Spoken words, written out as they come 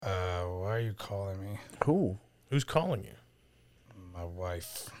you calling me? Who? Who's calling you? My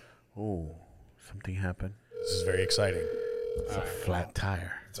wife. Oh, something happened. This is very exciting. It's a flat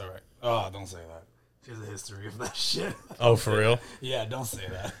tire. It's all right. Oh, don't say that. She has a history of that shit. Oh, for real? Yeah, don't say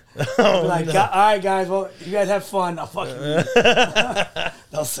that. All right, guys. Well, you guys have fun. I'll fucking leave.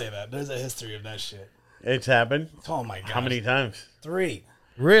 Don't say that. There's a history of that shit. It's happened? Oh, my God. How many times? 3.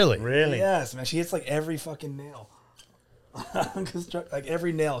 Really? Really? Yes, man. She hits like every fucking nail. Like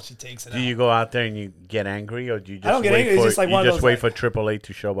every nail, she takes it Do out. you go out there and you get angry, or do you just I don't get wait angry. It's for just like you one of just those, wait like- for AAA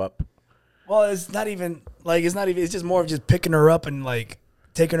to show up? Well, it's not even. It's just more of just picking her up and like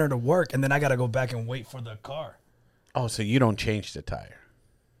taking her to work, and then I gotta go back and wait for the car. Oh, so you don't change the tire?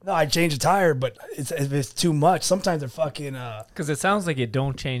 No, I change the tire, but if it's too much, sometimes they're fucking. Because it sounds like you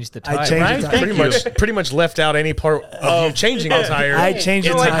don't change the I tire. change right? the tire. Pretty much left out any part of you changing the tire. I change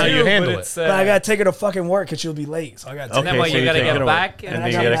the It's tire. how you handle it. But I gotta take her to fucking work because she'll be late. So I gotta. Take And then Okay, what, so you you got to take get it it away. back? And And then I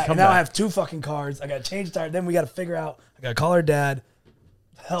you gotta gotta come now I back. have 2 fucking cars. I gotta change the tire. Then we gotta figure out. I gotta call her dad.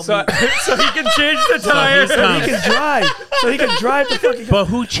 Help So, me. so he can change the tire. So he can drive. So he can drive the fucking. But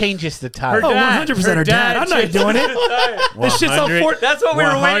who changes the tire? Oh, 100% her dad. I'm not doing it. This shit's on 100. 4. That's what we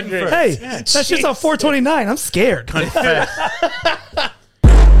were waiting for. Hey, that shit's on 429. I'm scared. Confess.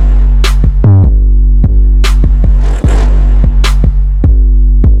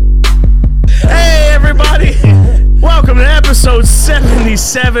 Hey, everybody. Welcome to episode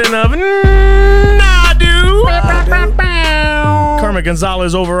 77 of Nadu. Carmen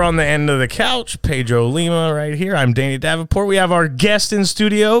Gonzalez over on the end of the couch. Pedro Lima right here. I'm Danny Davenport. We have our guest in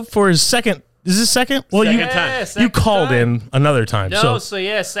studio for his second. Is this second? Well, Second you time. you second called time. in another time. No, so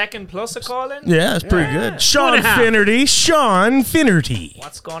yeah, second plus a call in? yeah, it's pretty good. Sean 2.5. Finnerty. Sean Finnerty.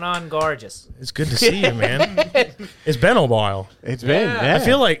 What's going on, gorgeous? It's good to see you, man. It's been a while. It's been. Yeah. Yeah. I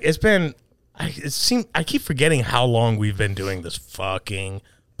feel like it's been. I keep forgetting how long we've been doing this fucking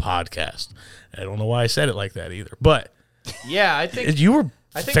podcast. I don't know why I said it like that either. But Yeah, I think you were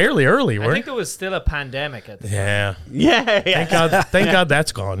think- fairly early, I weren't think it was still a pandemic at the time. Yeah. Yeah. Thank God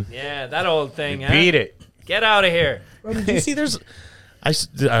that's gone. Yeah, that old thing. Huh? Beat it. Get out of here. Did you see there's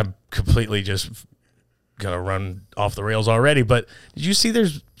I'm completely just gonna run off the rails already, but did you see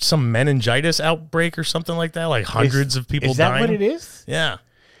there's some meningitis outbreak or something like that? Like hundreds of people Is that dying? what it is? Yeah.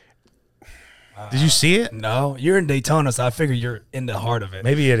 Did you see it? No, you're in Daytona, so I figure you're in the heart of it.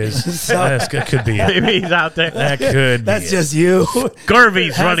 Maybe it is. That could be it. Maybe he's out there. That could That's be it. just you.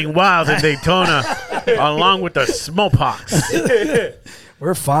 Garvey's running wild in Daytona, along with the smallpox.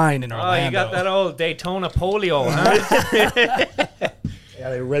 We're fine in Oh, Orlando. you got that old Daytona polio, huh? Yeah,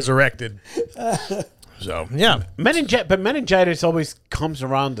 they resurrected. So, yeah. But meningitis always comes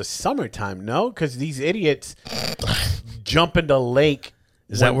around the summertime, no? Because these idiots jump in the lake.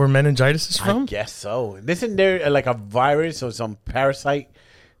 Is that where meningitis is I from? guess so. Isn't there like a virus or some parasite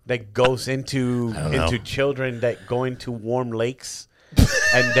that goes into know. children that go into warm lakes,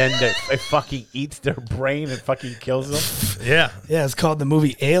 and then it fucking eats their brain and fucking kills them? Yeah. Yeah, it's called the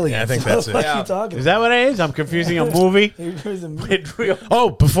movie Alien. Yeah, I think that's it. What Yeah. are you talking Is that what it is? I'm confusing a movie about? with real. Oh,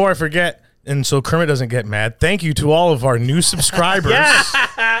 before I forget, and so Kermit doesn't get mad, thank you to all of our new subscribers.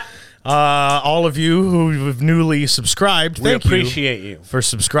 All of you who have newly subscribed, We thank appreciate you. for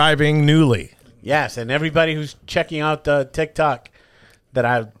subscribing newly. Yes, and everybody who's checking out the TikTok, that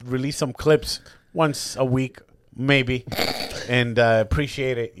I release some clips once a week, maybe, and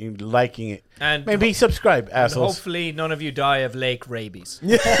appreciate it. You liking it, And maybe subscribe, assholes. hopefully none of you die of lake rabies.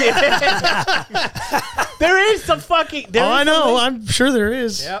 There is some fucking. Oh, I know. I'm sure there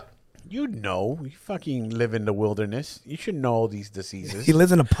is. Yep. You know, you fucking live in the wilderness. You should know all these diseases. He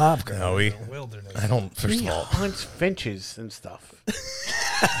lives in a pop girl. No, Wilderness. I don't, first He of all, hunts finches and stuff.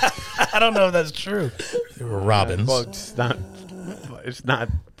 I don't know if that's true. there were robins. Well, it's not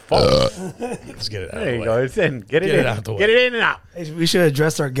false. Let's get it out There of you the go. way. It's in. Get it Get it in. out the way. Get it in and out. Hey, we should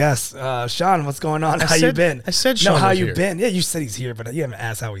address our guests. Sean, what's going on? How you said- been? I said No, Sean how was you here. been? Yeah, you said he's here, but you haven't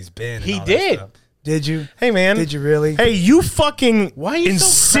asked how he's been. and He all that did. stuff. Did you? Hey, man. Did you really? Hey, you fucking Why are you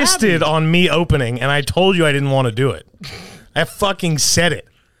so insisted crabby? on me opening, and I told you I didn't want to do it. I fucking said it.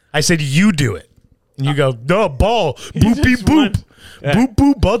 I said, you do it. And you go, the ball. Boop, beep, boop. Boop,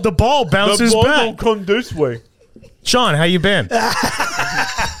 boop, but the ball bounces back. come this way. Sean, how you been?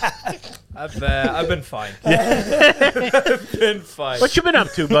 I've been fine. I've been fine. What you been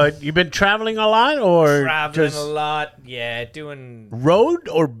up to, bud? You been traveling a lot, or Traveling just a lot. Yeah, doing road,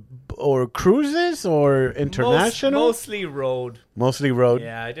 or cruises, or international? mostly road. Mostly road.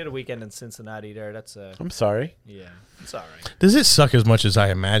 Yeah, I did a weekend in Cincinnati there. That's I'm sorry. yeah, it's all right. Does it suck as much as I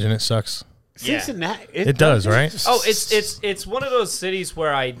imagine it sucks? Cincinnati. It does, right? Oh, it's one of those cities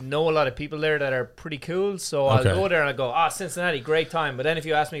where I know a lot of people there that are pretty cool. So I'll go there and I go, Cincinnati, great time. But then if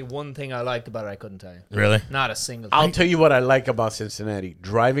you ask me one thing I liked about it, I couldn't tell you. Really? Not a single I'll thing. tell you what I like about Cincinnati.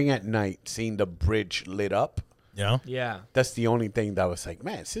 Driving at night, seeing the bridge lit up. Yeah. Yeah. That's the only thing that was like,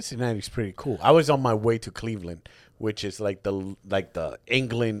 man, Cincinnati's pretty cool. I was on my way to Cleveland, which is like the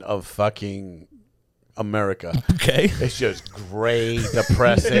England of fucking America. Okay. It's just gray,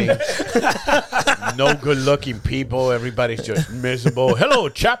 depressing, no good-looking people. Everybody's just miserable. Hello,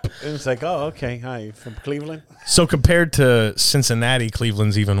 chap. And it's like, oh, okay, hi, you from Cleveland? So compared to Cincinnati,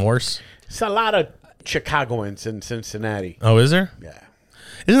 Cleveland's even worse. It's a lot of Chicagoans in Cincinnati. Oh, is there? Yeah.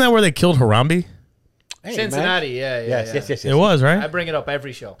 Isn't that where they killed Harambe? Hey, Cincinnati, man. yeah. Yes. It was, I right? bring it up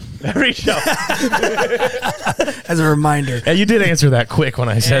every show. Every show. As a reminder. Yeah, you did answer that quick when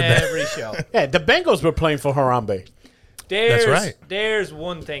I said that. Every show. Yeah, the Bengals were playing for Harambe. There's, right. There's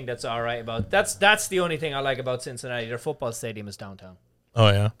one thing that's all right about that's the only thing I like about Cincinnati. Their football stadium is downtown. Oh,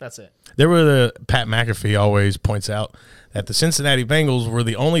 yeah. That's it. There were Pat McAfee always points out that the Cincinnati Bengals were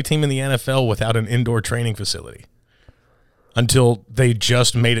the only team in the NFL without an indoor training facility. Until they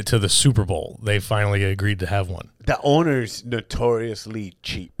just made it to the Super Bowl. They finally agreed to have one. The owner's notoriously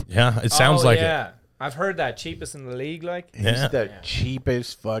cheap. Yeah, it sounds like it. I've heard that cheapest in the league. Like, Yeah. He's the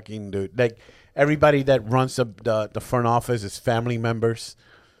cheapest fucking dude. Like, everybody that runs the front office is family members.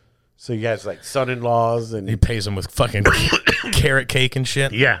 So he has, like, son-in-laws. And He pays them with fucking carrot cake and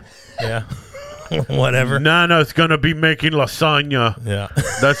shit. yeah. Yeah. Whatever. Nana's going to be making lasagna. Yeah.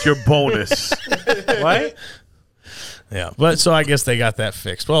 That's your bonus. What? Yeah. But so I guess they got that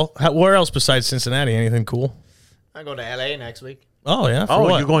fixed. Well, where else besides Cincinnati? Anything cool? I go to LA next week. Oh, yeah. For Oh,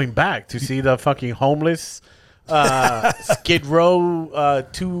 what? you're going back to see the fucking homeless Skid Row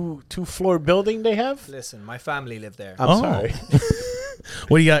two-floor building they have? Listen, my family live there. I'm sorry.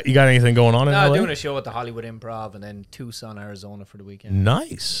 What do you got? You got anything going on in LA? Doing a show at the Hollywood Improv and then Tucson, Arizona for the weekend.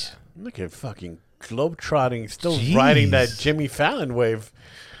 Nice. Look at fucking globetrotting, still Jeez. riding that Jimmy Fallon wave.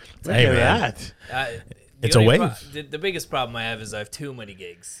 Look Hey, at man. that. It's a wave. The biggest problem I have is I have too many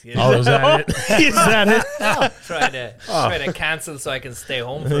gigs. You Oh, know? is that it? Is that it? try to cancel so I can stay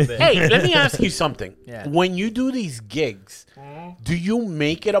home for a bit. Hey, let me ask you something. Yeah. When you do these gigs, do you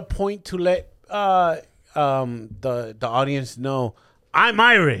make it a point to let the audience know I'm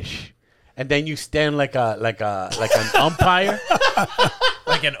Irish, and then you stand like an umpire?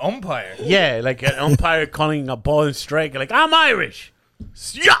 Like an umpire. Yeah, like an umpire calling a ball and strike. Like, I'm Irish.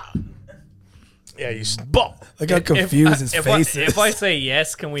 Yeah. Yeah, you. Ball. Look how confused his If face I, is. if I say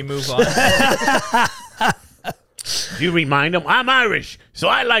yes, can we move on? You remind them I'm Irish, so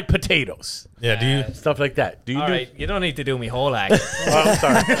I like potatoes. Yeah, do you? Stuff like that. Do you All do? right, you don't need to do me whole act. Oh, I'm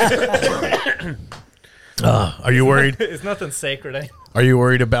sorry. Are you worried? It's nothing sacred. Eh? Are you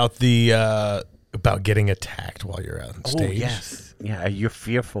worried about the about getting attacked while you're on Oh, stage? yes. Yeah, you're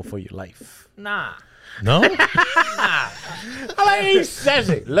fearful for your life. Nah. No. I like he says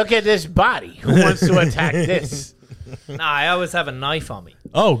it. Look at this body. Who wants to attack this? Nah, I always have a knife on me.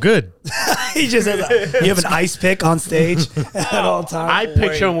 Oh, good. He just has you have an ice pick on stage at all times. I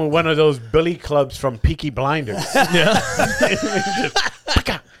picture him with one of those billy clubs from Peaky Blinders. All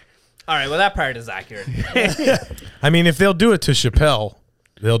right, well, that part is accurate. I mean, if they'll do it to Chappelle,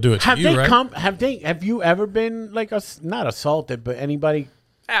 they'll do it to Have you, they right? come? Have you ever been like not assaulted, but anybody?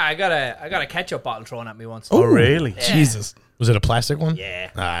 Yeah, I got a ketchup bottle thrown at me once. Oh, really? Jesus. Was it a plastic one?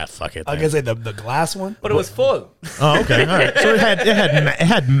 Yeah. Ah, fuck it. I then. was gonna say the glass one. But it was full. Oh, okay. All right. So it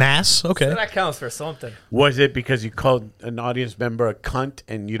had mass. Okay. So that counts for something. Was it because you called an audience member a cunt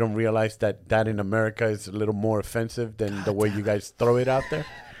and you don't realize that in America is a little more offensive than the way you guys throw it out there?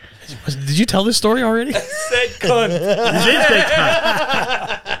 Did you tell this story already? Said cunt.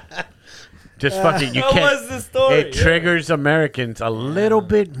 Just fucking, you That can't. was the story. It triggers Americans a little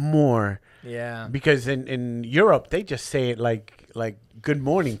bit more Yeah. because in Europe they just say it like good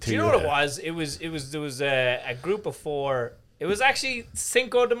morning to Do you know what it was? There was a group of four. It was actually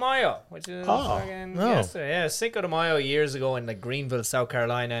Cinco de Mayo, which is fucking yesterday. Yeah, Cinco de Mayo years ago in like Greenville, South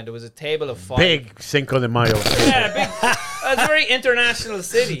Carolina, and there was a table of five. Big Cinco de Mayo. Yeah, big. It's a very international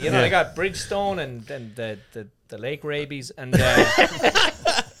city. You know, they got Bridgestone and the Lake Rabies and.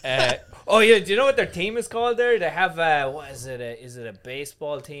 Oh yeah, do you know what their team is called there? They have what is it? Is it a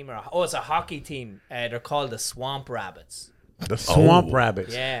baseball team or it's a hockey team? They're called the Swamp Rabbits. The Swamp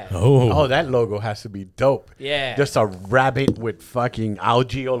Rabbits. Yeah. Oh, that logo has to be dope. Yeah. Just a rabbit with fucking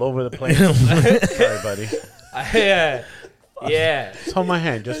algae all over the place. Sorry, buddy. Yeah. Yeah. Just hold my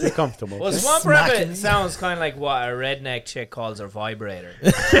hand. Just be comfortable. Well, Swamp Rabbit sounds kind of like what a redneck chick calls her vibrator.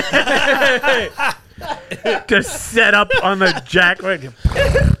 Just set up on the jack right.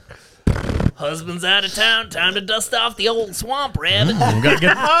 Husband's out of town. Time to dust off the old swamp rabbit. We gotta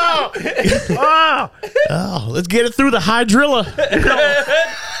get, oh, let's get it through the hydrilla.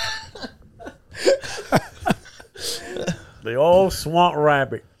 The old swamp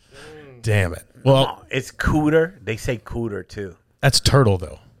rabbit. Damn it. Well, It's cooter. They say cooter too. that's turtle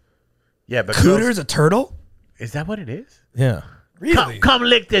though. Yeah, but Cooter's a turtle? is that what it is? Yeah. Really? Come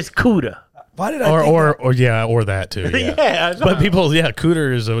lick this cooter. Why did I think that? Or that too. Yeah. Yeah, But people,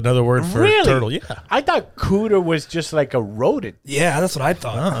 cooter is another word for Really? turtle. Yeah. I thought cooter was just like a rodent. Yeah, that's what I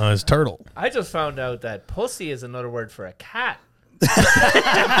thought. It's turtle. I just found out that pussy is another word for a cat.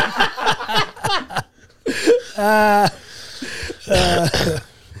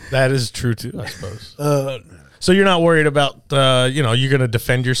 That is true too, I suppose. So you're not worried about, you're going to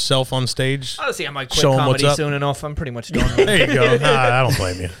defend yourself on stage? Honestly, I might quit Show 'em what's comedy up. soon enough. I'm pretty much done. There you go. Nah, I don't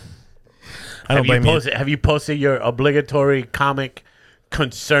blame you. I don't blame you. Have you posted your obligatory comic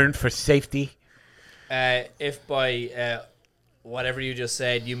concern for safety? If by whatever you just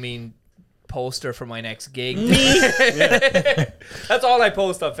said, you mean poster for my next gig. That's all I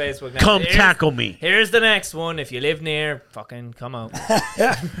post on Facebook now. Come tackle me. Here's the next one. If you live near, fucking come out.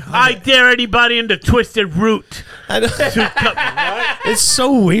 I dare anybody in the Twisted Root. It's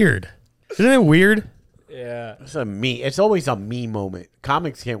so weird. Isn't it weird? Yeah. It's always a me moment.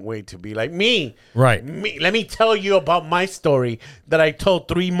 Comics can't wait to be like me. Right. Me. Let me tell you about my story that I told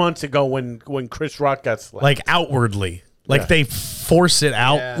 3 months ago when Chris Rock got slapped. Like outwardly. Like they force it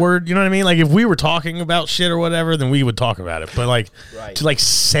outward. You know what I mean? Like if we were talking about shit or whatever, then we would talk about it. But like to like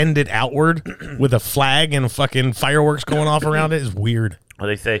send it outward with a flag and fucking fireworks going off around it is weird. Well,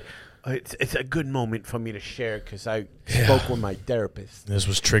 they say it's a good moment for me to share because I spoke with my therapist. This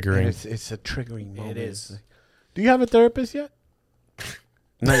was And triggering. it's a triggering moment. It is. Do you have a therapist yet?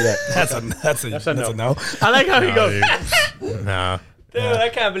 Not yet. That's a no. I like how he goes. Nah. Dude, I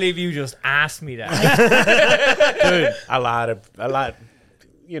can't believe you just asked me that. Dude, a lot.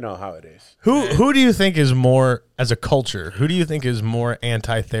 You know how it is. Who do you think is more, as a culture, who do you think is more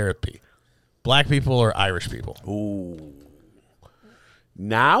anti-therapy? Black people or Irish people? Ooh.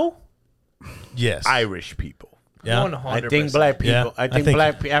 Now, Yes. Irish people. Yeah. 100%. I think black people. Yeah, I I think think-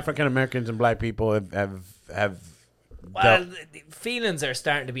 black African Americans and black people have. Well, the feelings are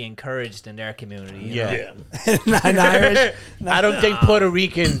starting to be encouraged in their community. You know? Yeah. Not Irish. I don't think Puerto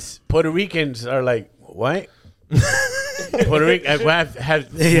Ricans are like what. Puerto Rican.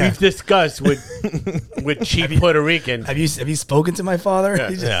 We've discussed with cheap Puerto Ricans. Have you spoken to my father? Yeah.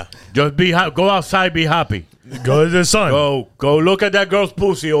 He just- Yeah. Just go outside, be happy. Go to the sun. Go look at that girl's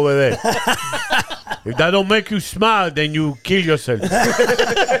pussy over there. If that don't make you smile, then you kill yourself.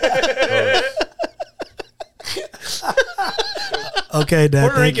 Okay, Dad.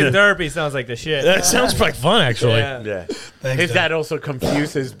 Puerto Thank Rican you. therapy sounds like the shit. That sounds like fun, actually. Yeah. Yeah. Thanks, His Dad. dad also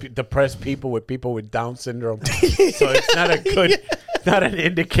confuses depressed people with Down syndrome. So it's not a good, not an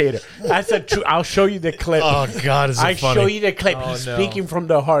indicator. That's a true. I'll show you the clip. Oh, God, is it I funny? show you the clip. Oh, He's no. speaking from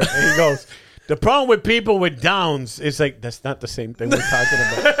the heart. And he goes, the problem with people with Downs is like, that's not the same thing we're talking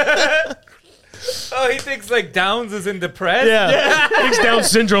about. Oh, he thinks like Downs is in depressed? Yeah. Thinks Down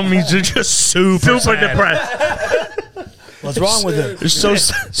syndrome means you're just super sad. depressed. What's wrong with it? They're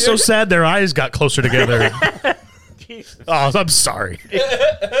so sad their eyes got closer together. Oh, I'm sorry.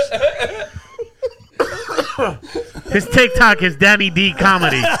 His TikTok is Danny D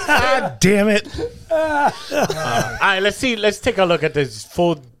Comedy. God damn it. All right, let's take a look at this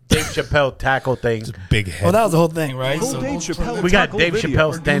full Dave Chappelle tackle thing. Big head. Well, that was the whole thing, right? So, We got Dave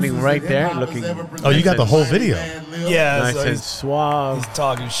Chappelle standing right there looking Oh, you got the whole video. yeah, nice so and he's suave.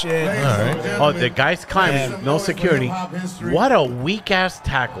 talking shit. All right. Oh, the guy's climbing, no security. What a weak ass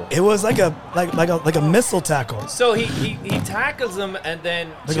tackle. It was like a missile tackle. So he tackles him and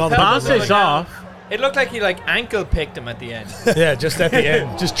then Like all the Chappelle goes bounces down. off. It looked like he like ankle picked him at the end. Yeah, just at the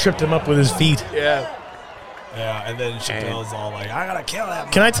end. Just tripped him up with his feet. Yeah. Yeah, and then Chappelle's all like, "I gotta kill him."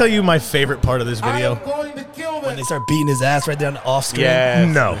 Can I tell you my favorite part of this video? When they start beating his ass right down off screen. Yeah.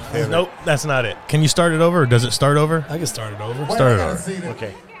 No. Nope, that's not it. Can you start it over or does it start over? I can start it over. Start it over.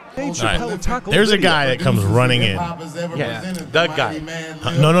 Okay. All right. There's a guy that comes running in. Yeah, the guy.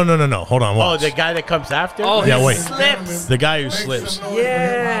 No. Hold on. Oh, Watch. the guy that comes after? Oh, Yeah, he wait. slips. The guy who slips.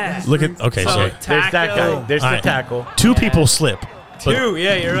 Yeah. Look at. Okay, so There's that guy. There's All the right. tackle. two people slip. But- Two.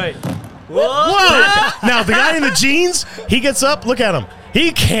 Yeah, you're right. Whoa! Now the guy in the jeans, he gets up. Look at him.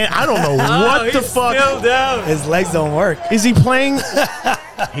 He can't. I don't know what he's the fuck. still down. His legs don't work. Is he playing?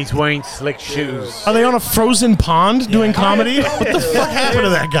 He's wearing slick shoes. Are they on a frozen pond doing comedy? What the fuck happened to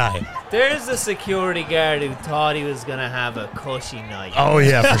that guy? There's a security guard who thought he was gonna have a cushy night. Oh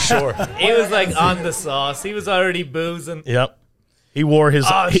yeah, for sure. He was like on the sauce. He was already boozing. Yep. He wore his.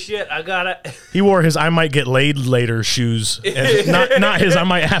 Oh shit! I got it. He wore his "I might get laid later" shoes, and not his "I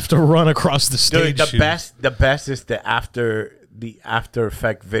might have to run across the stage." Dude, shoes. the best is the After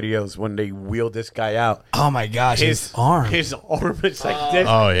Effect videos when they wheel this guy out. Oh my gosh, his arm. His arm is like this.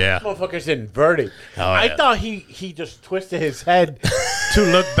 Oh, yeah. This motherfucker's inverted. Oh, I yeah. thought he just twisted his head to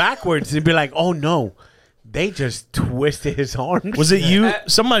look backwards and be like, oh no. They just twisted his arm. Was it you?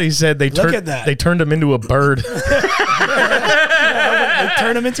 Somebody said they at that. They turned him into a bird. They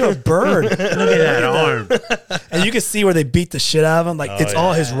turned him into a bird. Look at that arm. And you can see where they beat the shit out of him. Like, it's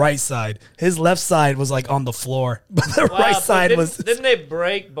all his right side. His left side was like on the floor. But the right side was. Didn't they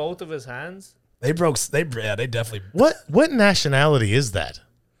break both of his hands? They definitely. What nationality is that?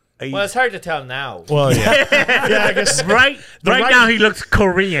 Well, it's hard to tell now. Well, yeah, yeah. I guess Right now he looks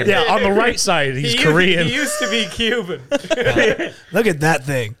Korean. Yeah, on the right side, he's Korean. He used to be Cuban. Look at that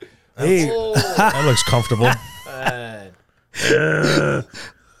thing. Hey, That looks comfortable.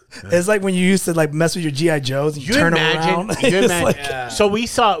 it's like when you used to like mess with your GI Joes and you turn them around. You It's imagine. like- So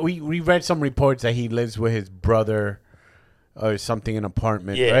we read some reports that he lives with his brother or something in an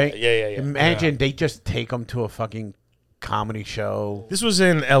apartment, Yeah, right? yeah. Imagine they just take him to a fucking comedy show. This was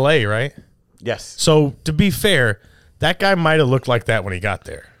in L.A., right? Yes. So to be fair, that guy might have looked like that when he got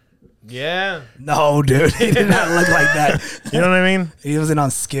there. Yeah. No, dude, he did not look like that. You know what I mean? He wasn't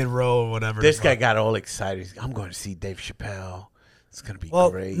on Skid Row or whatever. This guy got all excited. I'm going to see Dave Chappelle. It's going to be Well,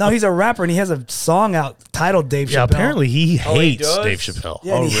 great. no, he's a rapper and he has a song out titled Dave Yeah. Chappelle. Apparently, he he hates does? Dave Chappelle.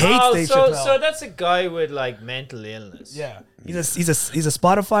 Yeah, and he hates Dave Chappelle. So that's a guy with like mental illness. Yeah, he's a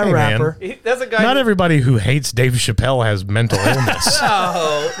Spotify Hey, man. rapper. That's a guy. Not everybody who hates Dave Chappelle has mental illness.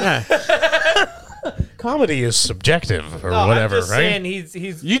 Comedy is subjective or whatever, I'm just right? saying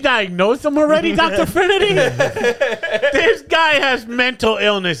he's You diagnosed him already, Dr. Finity? This guy has mental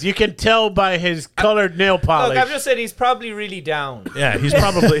illness. You can tell by his colored nail polish. Look, I'm just saying he's probably really down. Yeah, he's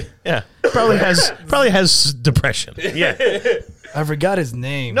probably probably has depression. yeah. I forgot his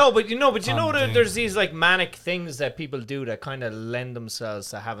name. No, but you know that dang. there's these like manic things that people do that kind of lend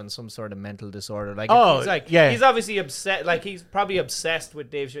themselves to having some sort of mental disorder. Like, Oh, he's like, yeah. he's obviously upset. Like, he's probably obsessed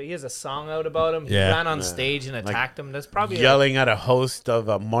with Dave Chappelle. He has a song out about him. He Yeah. ran on stage and attacked him. That's probably Yelling at a host of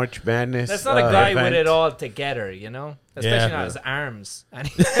a March Madness. that's not a guy event. with it all together, you know. Especially not his arms.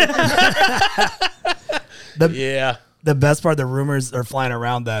 And Yeah. The best part, the rumors are flying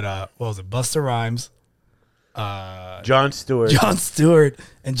around that what was it, Busta Rhymes, Jon Stewart. Jon Stewart,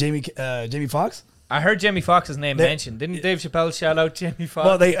 and Jamie Foxx. I heard Jamie Foxx's name mentioned. Didn't Dave Chappelle shout out Jamie Foxx?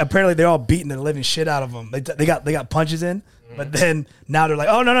 Well, they're all beating the living shit out of them. They got punches in, but then now they're like,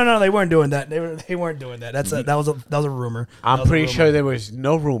 oh no, they weren't doing that. They weren't doing that. That was a rumor. I'm pretty sure there was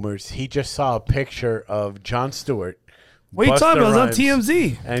no rumors. He just saw a picture of Jon Stewart. What are you talking about? It was on Rhymes,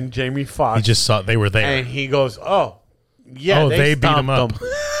 TMZ. And Jamie Foxx. He just saw they were there. and he goes, oh, yeah, Oh, they beat him stomped up.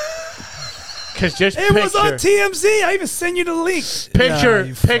 Because just It was on picture, TMZ. I even sent you the link. picture, Nah,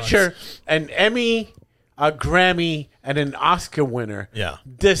 you picture, an Emmy, a Grammy, and an Oscar winner. Yeah.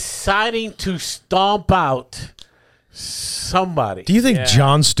 Deciding to stomp out somebody. Do you think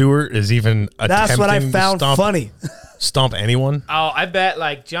Jon Stewart is even That's what I attempting to found funny. stomp anyone? Oh, I bet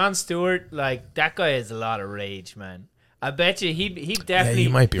like Jon Stewart, like that guy has a lot of rage, man. I bet you he definitely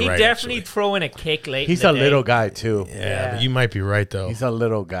you might be right, definitely actually. throw in a kick late. He's in a the day. little guy, too. Yeah, but you might be right though. He's a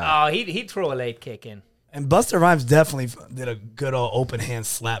little guy. Oh, he'd throw a late kick in. And Busta Rhymes definitely did a good old open hand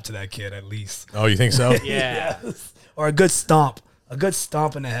slap to that kid, at least. Oh, you think so? Yeah. Or a good stomp. A good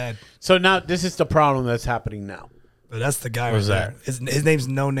stomp in the head. So now this is the problem that's happening now. But that's the guy Who's right there. His name's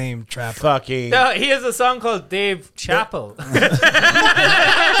No Name Trapper. Fucking. No, he has a song called Dave Chappelle.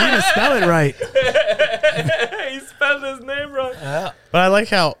 You didn't spell it right. He spelled his name wrong. But I like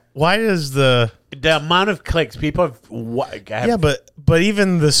how. Why does the The amount of clicks people have. yeah? But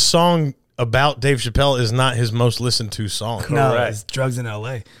even the song about Dave Chappelle is not his most listened to song. No, Correct. it's Drugs in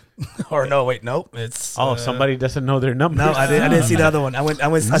L.A. Or no, wait, nope. It's Oh, somebody doesn't know their number. No, I didn't see the other one.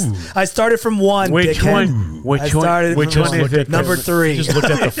 I started from one. Which dickhead. one? Which I one? started Which from one is it? Number three. Just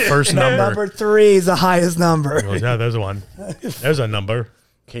looked at the first number. Number 3 is the highest number. He goes, yeah, there's one. There's a number.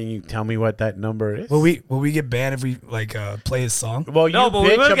 Can you tell me what that number is? Will we get banned if we play his song? Well, you No, but we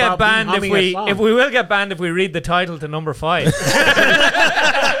bitch will get about me banned if humming a we song. will get banned if we read the title to number 5.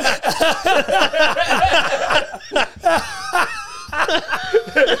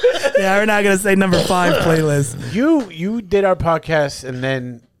 Yeah, we're not gonna say number 5 playlist. You did our podcast, and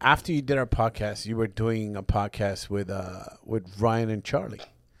then after you did our podcast, you were doing a podcast with Ryan and Charlie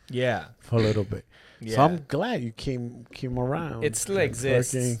Yeah. for a little bit. So Yeah. I'm glad you came around. It still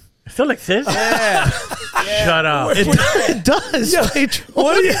exists. Fucking- Still exists? Yeah. Shut up. It does.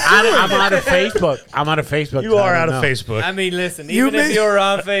 What are you? I'm out of Facebook. I'm out of Facebook. You so are I out don't of know. Facebook. I mean, listen, You even if may- you were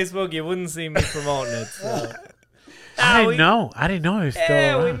on Facebook, you wouldn't see me promoting it. So. I didn't know. I didn't know it was still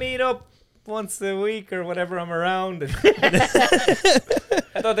Yeah, we around. meet up once a week or whatever I'm around.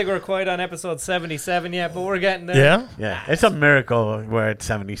 I don't think we're quite on episode 77 yet, but we're getting there. Yeah. Yeah, it's a miracle we're at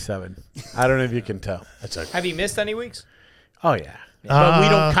 77. I don't know if you can tell. That's a, Have you missed any weeks? Oh yeah, but we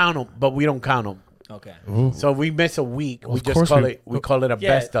don't count them. But we don't count them. Okay. So if we miss a week, we of just course call it a Yeah.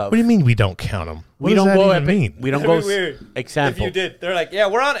 best of. what do you mean we don't count them? What We does don't that go even mean? We don't That'd go be weird. example. If you did, they're like, yeah,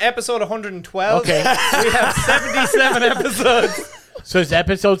 we're on episode 112. Okay. We have 77 episodes. So it's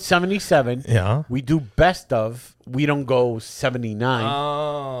episode 77. Yeah. We do best of. We don't go 79.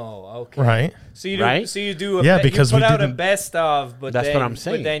 Oh, okay. Right. So you do. Right? So you do. A Yeah, you because put we out a didn't- best of, but That's then, what I'm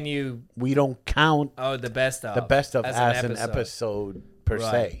saying. But then you We don't count the best of the best of as as an episode per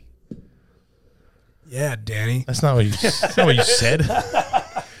Right. se. Yeah, Danny. That's not what you. That's not what you said.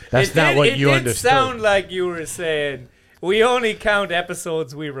 That's not what you It understood. did sound like you were saying we only count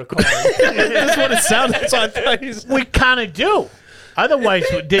episodes we record. That's what it sounded. That's what I thought you said. We kind of do. Otherwise,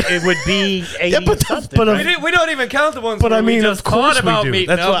 it would be 80 but- something. but, right? we don't even count the ones. But where I mean, we just of course thought we about do. meeting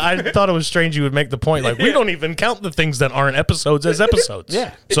That's up. why I thought it was strange you would make the point. Like we don't even count the things that aren't episodes as episodes.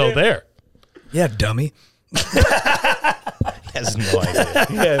 Yeah. So there. Yeah, dummy. Has no idea.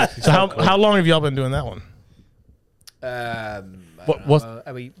 yeah. So how long have y'all been doing that one? What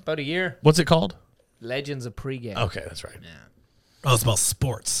About a year. what's it called? Legends of pregame. Okay, that's right. Oh, it's about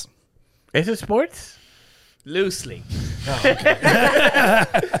sports. Is it sports? Loosely.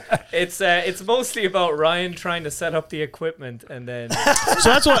 It's mostly about Ryan trying to set up the equipment and then So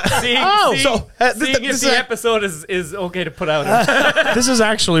that's what. seeing, Oh, seeing, so, seeing if this the is- episode is okay to put out. This is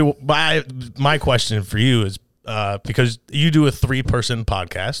actually my question for you is because you do a 3-person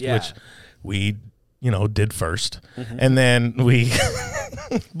podcast, Yeah. which we did first, and then we.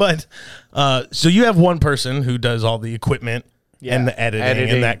 But so you have one person who does all the equipment and the editing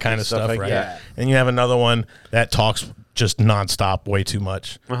and that kind and of stuff stuff, like right? that. And you have another one that talks just nonstop, way too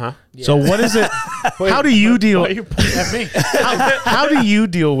much. Uh-huh. So what is it? How do you deal? Why are you pointing at me? How do you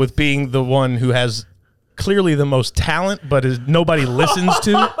deal with being the one who has clearly the most talent, but nobody listens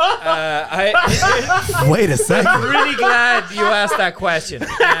to? Wait a second. I'm really glad you asked that question.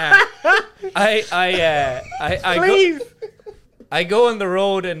 I go on the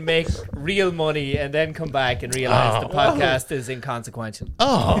road and make real money and then come back and realize the podcast is inconsequential.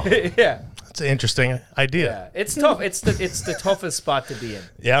 Oh, Yeah. that's an interesting idea. Yeah. It's tough. It's the toughest spot to be in.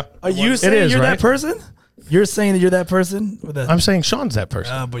 Yeah. Are you It saying is, you're right? that person? You're saying that you're that person? With a, I'm saying Sean's that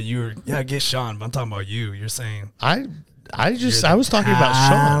person. but I get Sean, but I'm talking about you. You're saying I was talking about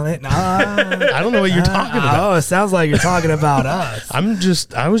Sean. Nah. I don't know what you're talking about. Oh, it sounds like you're talking about us.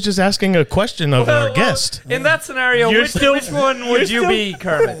 I was just asking a question of our guest. In that scenario, You're which one would you still- be,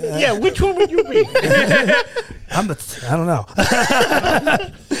 Kermit? Yeah, which one would you be? I don't know.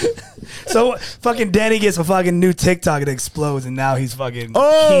 So fucking Danny gets a fucking new TikTok, it explodes, and now he's fucking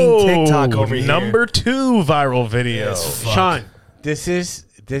king TikTok over here. number 2 viral video. Sean,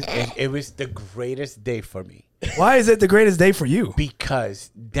 it was the greatest day for me Why is it the greatest day for you? because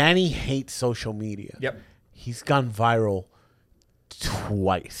Danny hates social media. Yep. He's gone viral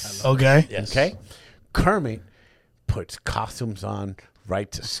twice. Okay. Okay? Kermit puts costumes on,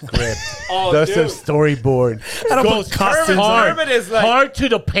 writes a script, Oh, does dude. a storyboard, I don't goes put costumes hard, Kermit is like- hard to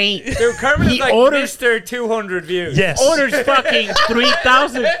the paint. Dude, Kermit He is like orders- Mr. 200 views. Yes. Orders fucking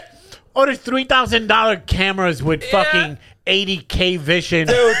 $3,000 cameras with fucking 80K vision.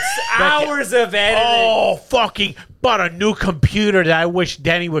 Dude, hours of editing. Oh, fucking bought a new computer that I wish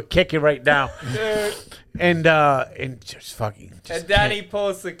Danny would kick it right now. Dude. And just fucking. And Danny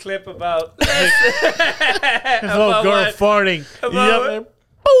posts a clip about This little about girl what? farting. About- Yep.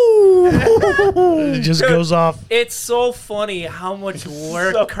 It just goes off. It's so funny how much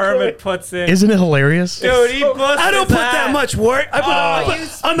work So Kermit quick. puts in. Isn't it hilarious? Dude, he busts I don't his put that ass. much work. I put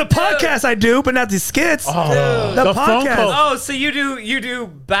you on the podcast I do, but not the skits. Oh, the phone podcast. calls. Oh, so you do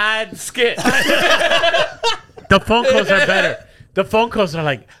bad skits. The phone calls are better. The phone calls are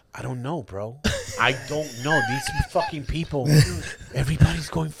like, I don't know, bro. I don't know. These fucking people. Everybody's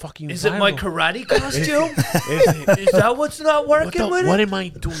going fucking Is it my viral. karate costume? Is Is that what's not working with what it? am I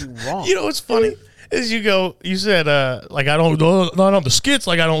doing wrong? You know what's funny is you said like I don't not on the skits,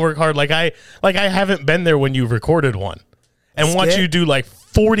 like I don't work hard, like I haven't been there when you recorded one and watch Skit? you do like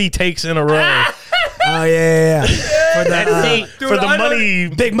 40 takes in a row. Oh yeah. for the money,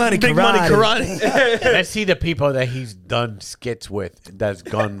 big money karate. Let's see the people that he's done skits with that's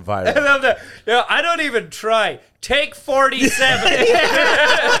gone viral. I love that. Yeah, I don't even try. Take 47.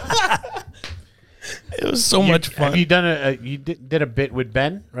 It was so much fun. Have you done you did a bit with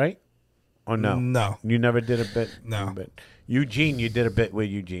Ben, right? Or no? No. You never did a bit? No. But Eugene, you did a bit with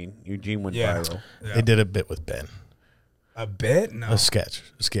Eugene. Eugene went viral. Yeah. They did a bit with Ben. A bit? No. A skit.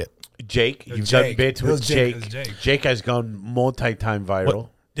 Jake, you've Jake. done bits It was with Jake. Jake. It was Jake. Jake has gone multi-time viral. What,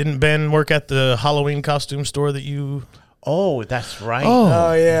 didn't Ben work at the Halloween costume store that you... Oh, that's right.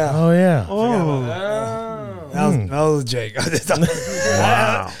 Oh, yeah. Oh, yeah. That was Jake.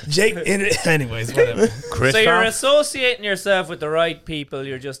 Wow. Jake, anyways, whatever. Christoph? So you're associating yourself with the right people.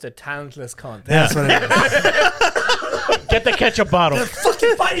 You're just a talentless cunt. That's what it is. Get the ketchup bottle.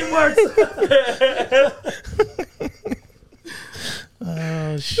 Fucking fighting words.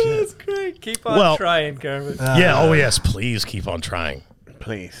 Oh, shit. That's great. Keep on trying, Kermit. Oh, yes. Please keep on trying.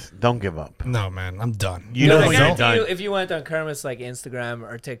 Please, don't give up. No, man, I'm done. You know I when you're guarantee done. you, if you went on Kermit's like Instagram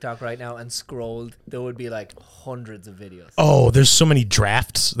or TikTok right now and scrolled, there would be like hundreds of videos. Oh, there's so many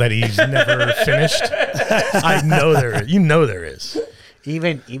drafts that he's never finished. I know there is. You know there is.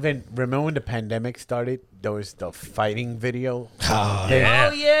 Even remember when the pandemic started? There was the fighting video. Yeah.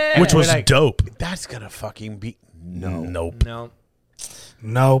 Oh, yeah. Which was like, dope. That's gonna fucking be Nope. No.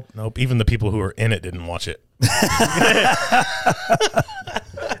 Nope. Even the people who were in it didn't watch it.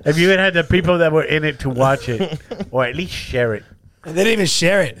 If you had the people that were in it to watch it, or at least share it. They didn't even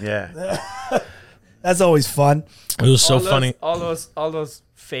share it. Yeah. That's always fun. It was so funny. All those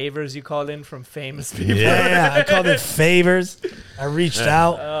favors you called in from famous people. Yeah, I called it favors. I reached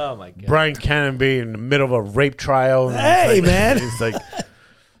out. Oh my god. Brian Cannon in the middle of a rape trial. And Hey, it's like, man. It's like,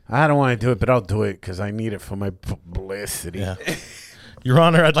 I don't want to do it, but I'll do it because I need it for my publicity. Yeah. Your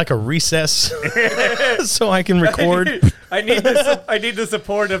Honor, I'd like a recess so I can record. I need the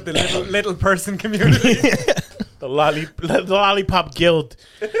support of the little person community. The Lollipop Guild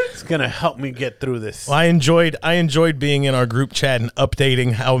is gonna help me get through this. Well, I enjoyed being in our group chat and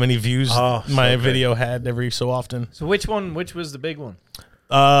updating how many views so my good. video had every so often. So which was the big one?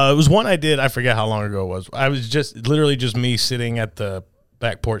 It was one I did. I forget how long ago it was. I was literally just me sitting at the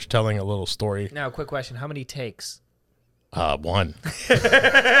back porch telling a little story. Now, quick question: how many takes? One. You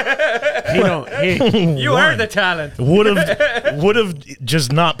heard the talent. Would have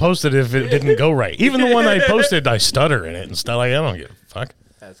just not posted if it didn't go right. Even the one I posted, I stutter in it and stuff. Like, I don't give a fuck.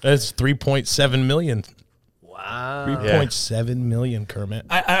 That's 3.7 million. Wow. 3.7 million, Kermit.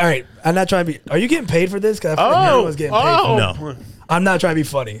 All right, I'm not trying to be. Are you getting paid for this? Because I feel like everyone's getting paid. No. I'm not trying to be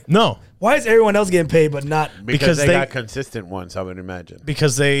funny. No. Why is everyone else getting paid but not? because they got consistent ones, I would imagine.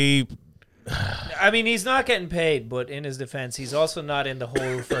 Because they... I mean, he's not getting paid, but in his defense, he's also not in the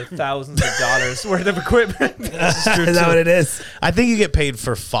hole for thousands of dollars worth of equipment. Is that what it is? I think you get paid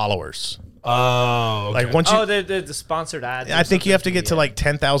for followers. Oh, okay. Like once you... the sponsored ads. I think you have to get to like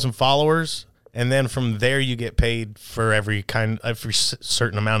 10,000 followers, and then from there you get paid for every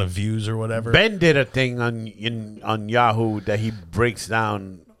certain amount of views or whatever. Ben did a thing on Yahoo that he breaks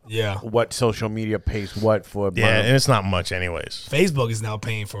down what social media pays what for. Yeah, and it's not much anyways. Facebook is now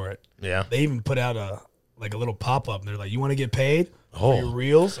paying for it. Yeah. They even put out a little pop up. They're like, "You want to get paid Oh. for your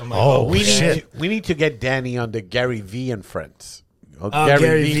reels?" I'm like, Oh, we shit. need to get Danny on the Gary V and Friends.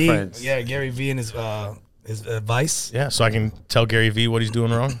 Gary V. Friends. Yeah, Gary V and his advice. Yeah, so I can tell Gary V what he's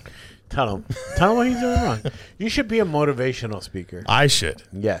doing wrong. Tell him what he's doing wrong. You should be a motivational speaker. I should.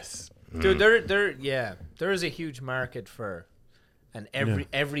 Yes. Dude, there is a huge market for an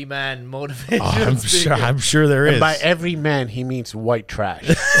everyman motivational I'm sure there is. And by every man, he means white trash.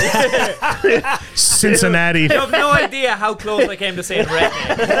 Cincinnati. You have no idea how close I came to saying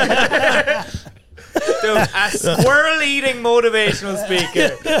redneck. Dude, a squirrel-eating motivational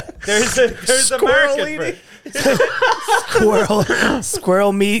speaker. There's a market for it.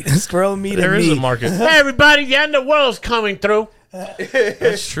 Squirrel meat, There and is meat. a market. Hey, everybody, the end of the world's coming through.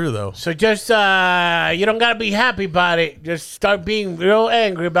 That's true, though. So just, you don't got to be happy about it. Just start being real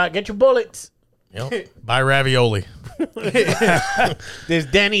angry about it. Get your bullets. Yep. Buy ravioli. There's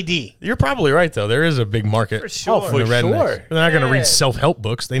Danny D. You're probably right, though. There is a big market. For sure. for the rednecks. sure. They're not going to Yeah. read self-help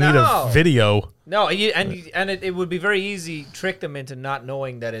books. They need No. a video. No, it would be very easy to trick them into not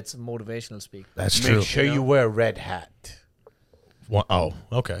knowing that it's motivational speak. That's true. Make sure you wear a red hat. Oh,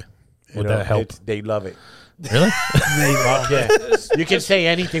 okay. Would You know, that help? They love it. Really? Yeah. You can say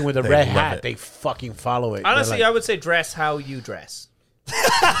anything with a red love hat. it. They fucking follow it. Honestly, They're I like, would say dress how you dress.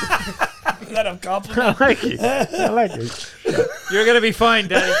 Let him compliment. I like it. I like it. You're gonna be fine,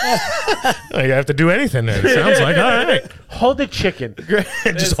 Daddy. You have to do anything then. It sounds like, all right. Hold the chicken.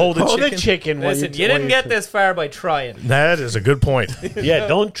 Just hold the Hold chicken. the chicken. while Listen, you didn't get this far by trying. That is a good point. Yeah,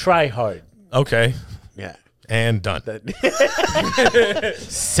 don't try hard. Okay. Yeah. And done.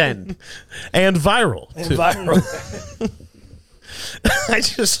 Send. And viral. And too. viral. I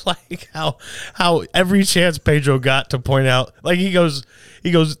just like how every chance Pedro got to point out, like he goes,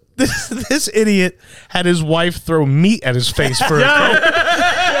 this idiot had his wife throw meat at his face for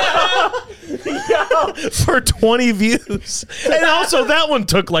for 20 views, and also that one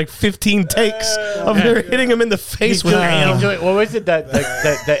took like 15 takes of her hitting him in the face with a ham. What was it that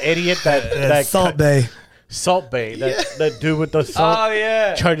the idiot that Salt Bay. Salt Bay, that dude with the salt Oh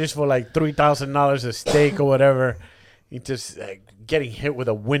yeah. charges for like $3,000 a steak or whatever. He just getting hit with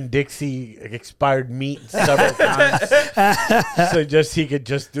a Winn-Dixie expired meat several times, so just he could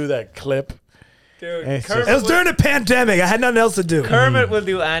just do that clip. Dude, It's Kermit, It was during the pandemic. I had nothing else to do. Kermit will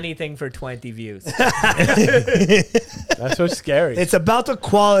do anything for 20 views. That's what's scary. It's about the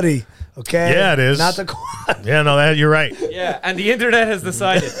quality, okay? Yeah, it is. Not the quality. Yeah, no, you're right. Yeah, and the internet has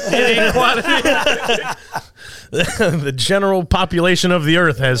decided it ain't quality. The general population of the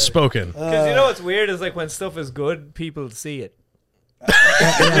earth has spoken. Because you know what's weird is like when stuff is good, people see it. Is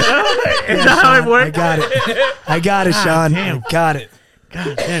that how it works? I got it, Sean. damn. I got it.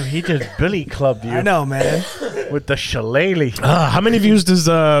 God damn, he just Billy clubbed you I know, man. with the shillelagh. How many views does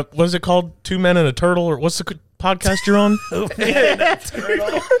what is it called? 2 Men and a Turtle, or what's the podcast you're on? Well,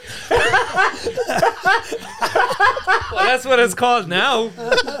 that's what it's called now.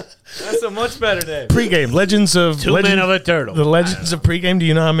 That's a much better name. Pregame Legends of Two men of a turtle. The Legends of Pregame. Do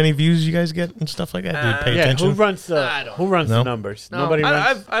you know how many views you guys get and stuff like that? Do you pay Yeah, attention? who runs the I don't know. the numbers? No, Nobody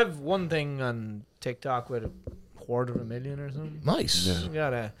runs. I've one thing on TikTok with 250,000 or something. Nice, Yeah.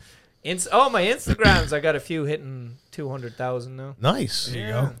 Got a, my Instagrams. I got a few hitting 200,000 now. nice. There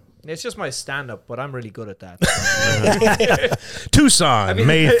you go. It's just my stand-up, but I'm really good at that. Tucson,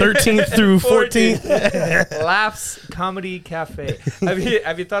 May 13th through 14th. Laughs Comedy Cafe.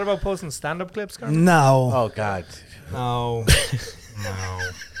 Have you thought about posting stand-up clips, Carmen? No. Oh God. No. No.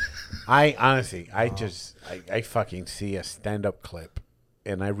 I honestly, I fucking see a stand-up clip,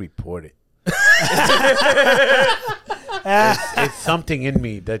 and I report it. It's something in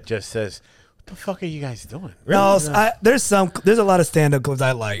me that just says, "What the fuck are you guys doing?" No, there's a lot of stand-up clips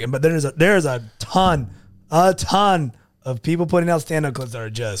I like, but there's a ton of people putting out stand-up clips that are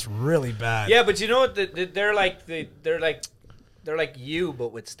just really bad. Yeah, but you know what? They're like you,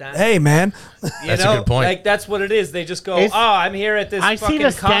 but with stand-up. Hey, man. That's a good point. Like that's what it is. They just go, It's- I'm here at this. I see fucking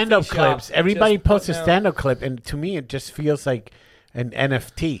the stand-up coffee shop. clips. Everybody Just posts a putting out- stand-up clip, and to me, it just feels like an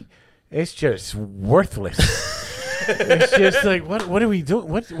NFT. It's just worthless. It's just like, what are we doing?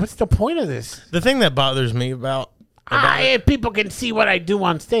 What's the point of this? The thing that bothers me about People can see what I do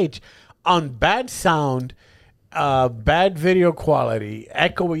on stage. On bad sound, bad video quality,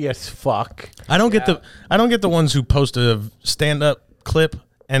 echoey as fuck. I don't get the ones who post a stand up clip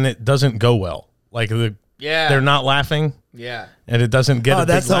and it doesn't go well. Like they're not laughing Yeah. and it doesn't get a big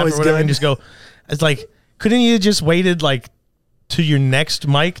that's laugh always or whatever, good. and just go. It's like, couldn't you just waited like to your next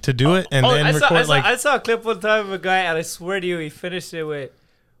mic to do it and then record I saw a clip one time of a guy, and I swear to you, he finished it with,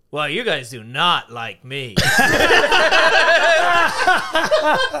 "Well, you guys do not like me,"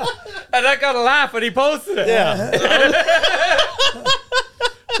 and I got a laugh, and he posted it. Yeah.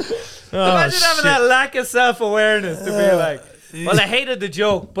 Imagine having that lack of self-awareness to be like, "Well, I hated the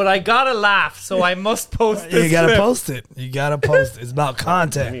joke, but I got a laugh, so I must post this." You gotta clip." post it. You gotta post it. It's about Let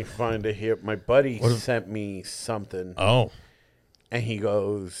content. me find it here. My buddy sent me something, Oh, and he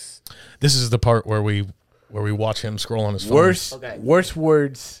goes, this is the part where we watch him scroll on his phone. worst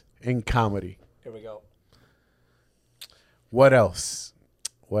words in comedy. Here we go. What else?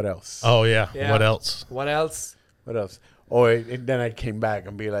 Oh yeah. Yeah. What else? What else? What else? And then I came back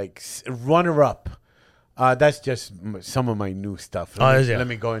and be like, runner up. That's just some of my new stuff. Let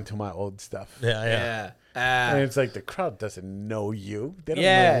me go into my old stuff. Yeah. And it's like the crowd doesn't know you. They don't know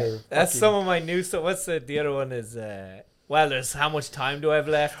Yeah, your that's fucking- some of my new stuff. What's the other one is? Well, there's how much time do I have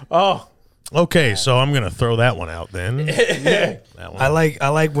left? Oh, Okay, so I'm gonna throw that one out then. That one. I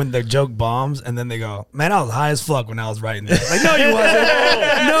like when the joke bombs and then they go, "Man, I was high as fuck when I was writing this." Like, no, you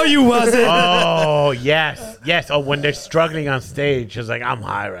wasn't. No, you wasn't. oh yes. Oh, when they're struggling on stage, it's like, I'm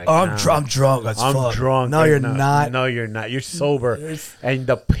high right Oh, now. I'm drunk as I'm fuck. drunk. No, right you're now. not. No, you're not. You're sober, and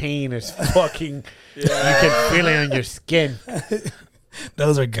the pain is fucking. You can feel it on your skin.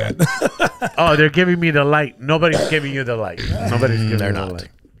 Those are good. Oh, they're giving me the light. Nobody's giving you the light. Nobody's giving They're you the not. light.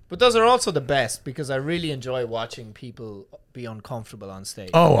 But those are also the best because I really enjoy watching people be uncomfortable on stage.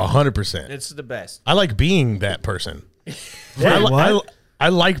 Oh, 100%. It's the best. I like being that person. What? I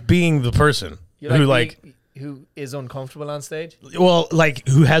like being the person Who is uncomfortable on stage? well, like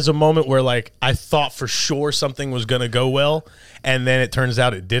who has a moment where like I thought for sure something was gonna go well, and then it turns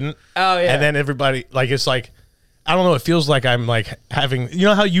out it didn't. Oh, yeah. And then everybody like it's like I don't know. It feels like I'm like having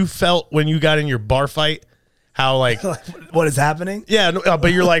how you felt when you got in your bar fight. How like What is happening? yeah, no,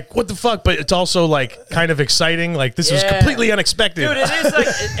 but you're like what the fuck? But it's also like kind of exciting. Like this was Yeah. completely unexpected. Dude, it is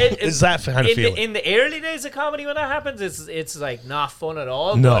like Is that kind of feeling? in the early days of comedy when that happens, it's like not fun at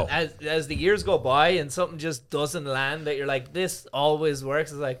all. No. But as the years go by and something just doesn't land, that you're like, this always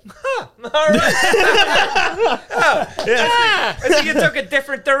works. It's like, all right. I think you took a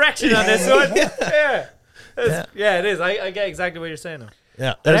different direction on this one. Yeah, it is. I get exactly what you're saying now.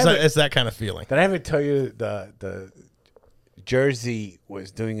 Yeah, it's that kind of feeling. Did I ever tell you the Jersey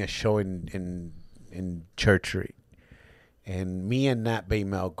was doing a show in Church Street, and me and Nat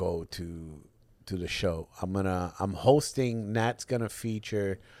Baymel go to the show. I'm hosting. Nat's gonna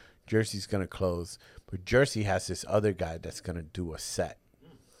feature. Jersey's gonna close, but Jersey has this other guy that's gonna do a set.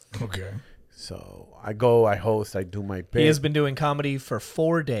 Okay. So I go, I host, I do my bit. He has been doing comedy for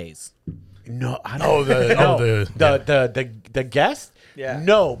 4 days. No, I Oh, don't. The guest. Yeah.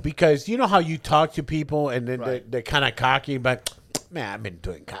 No, because you know how you talk to people and then Right. they're kind of cocky, but man, I've been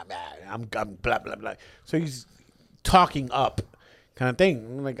doing comedy. I'm blah blah blah. So he's talking up, kind of thing.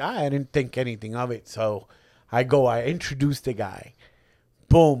 I'm like, I didn't think anything of it. So I go, I introduce the guy.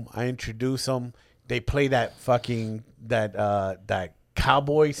 Boom, I introduce him. They play that that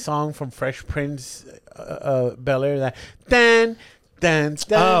cowboy song from Fresh Prince Bel-Air. That dun dun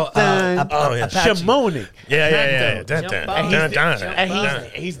dun dun. yeah. Shimoni. Yeah. And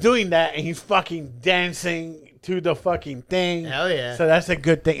he's doing that, and he's fucking dancing to the fucking thing. Hell yeah. So that's a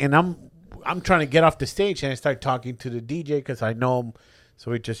good thing. And I'm trying to get off the stage, and I start talking to the DJ because I know him.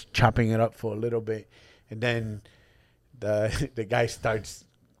 So we're just chopping it up for a little bit, and then the guy starts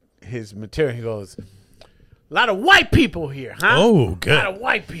his material. He goes, "A lot of white people here, huh? Oh, good. A lot of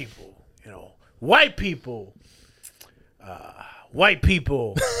white people. White people." White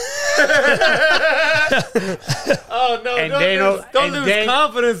people. Oh no! And Don't lose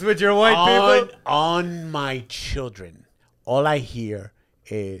confidence with your white people. On my children, all I hear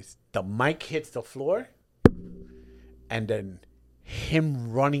is the mic hits the floor, and then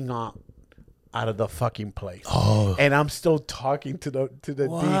him running out of the fucking place. Oh. And I'm still talking to the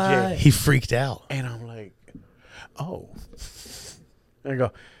DJ, He freaked out. and I'm like, oh. And I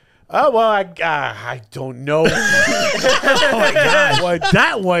go, oh well, I don't know. Oh my god, what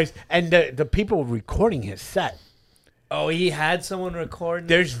that was, and the people recording his set. Oh, he had someone recording.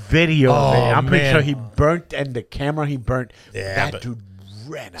 There's video of it. Oh, I'm pretty man. sure he burnt, and the camera he burnt. Yeah, that but- dude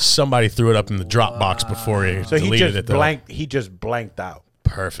ran out. Somebody threw it up in the Dropbox before he So he deleted just it. Though. blanked. He just blanked out.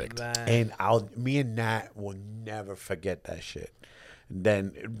 Perfect. And me and Nat will never forget that shit. And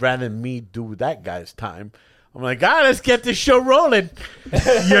then rather than me do that guy's time, I'm like, let's get this show rolling.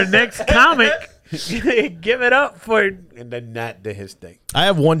 Your next comic, give it up for. And then Nat did his thing. I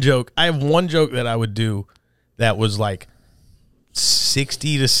have one joke that I would do that was like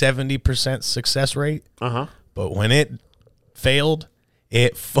 60 to 70% success rate. But when it failed,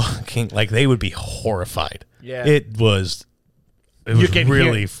 it fucking like they would be horrified. Yeah. It was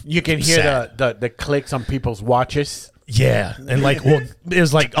really you can hear sad. the clicks on people's watches. Yeah, and like, well,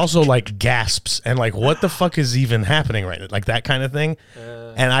 there's like also like gasps and like, what the fuck is even happening right now? Like that kind of thing.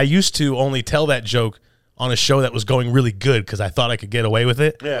 And I used to only tell that joke on a show that was going really good because I thought I could get away with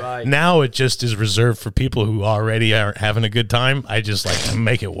it. Yeah. Right. Now it just is reserved for people who already are having a good time. I just like to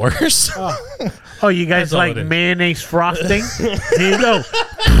make it worse. Oh, you guys That's all like it is. mayonnaise frosting? Here you go.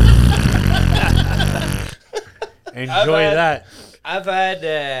 Enjoy that. I've had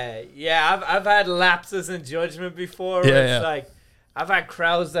I've had lapses in judgment before. Yeah, Where it's yeah. like I've had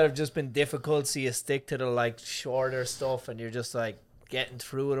crowds that have just been difficult, so you stick to the like shorter stuff, and you're just like getting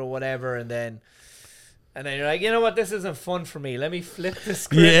through it or whatever, and then you're like, you know what, this isn't fun for me. Let me flip the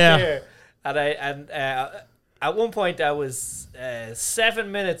script Yeah. here. And at one point I was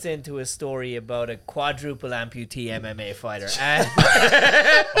 7 minutes into a story about a quadruple amputee MMA fighter, and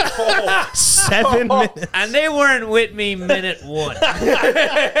 7 minutes. and they weren't with me minute one. And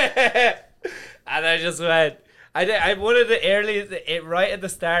I just went. I wanted to right at the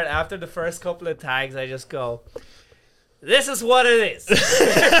start after the first couple of tags. I just go, "This is what it is."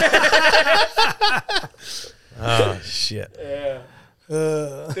 Oh shit. Yeah.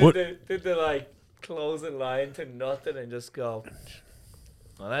 What- Did the like closing line to nothing and just go.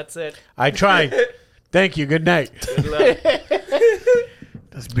 Well, that's it. I tried. Thank you. Good night. Good luck.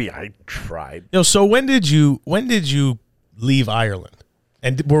 I tried. So when did you leave Ireland?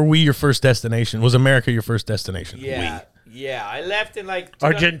 And were we your first destination? Was America your first destination? Yeah. Yeah, I left in like...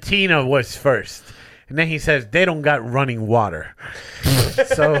 Argentina was first. And then he says, they don't got running water.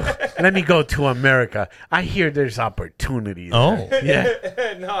 So let me go to America. I hear there's opportunities. Oh.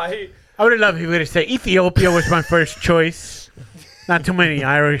 Yeah. No, I would have loved if he would have said Ethiopia was my first choice. Not too many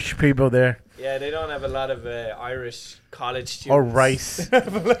Irish people there. Yeah, they don't have a lot of Irish college students. Or rice.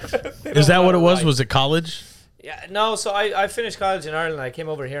 Is that what it was? Was it college? Yeah, no, so I finished college in Ireland. I came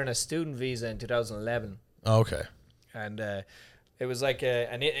over here on a student visa in 2011. Oh, okay. And it was like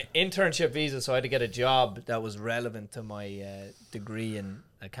an internship visa, so I had to get a job that was relevant to my degree in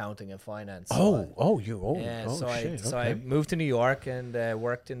accounting and finance. So I moved to New York and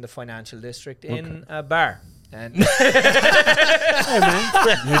worked in the financial district in a bar. And hey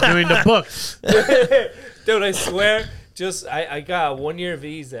man, you're doing the books. Dude, I swear, I got a 1-year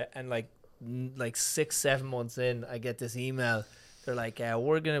visa, and like 6-7 months in, I get this email. They're like,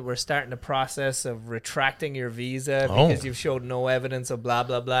 we're starting the process of retracting your visa because you've showed no evidence of blah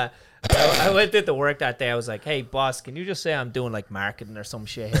blah blah. I went into work that day. I was like, hey boss, can you just say I'm doing like marketing or some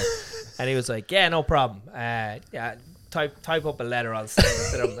shit here? And he was like, yeah, no problem. Yeah, type up a letter, I'll send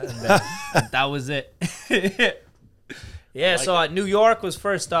it to them. And that was it. Yeah, so New York was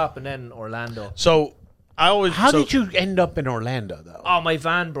first stop, and then Orlando. So How did you end up in Orlando though? Oh, my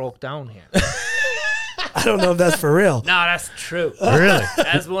van broke down here. I don't know if that's for real. No, that's true. Really?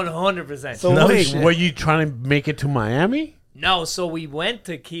 That's 100%. So wait, Were you trying to make it to Miami? No, so we went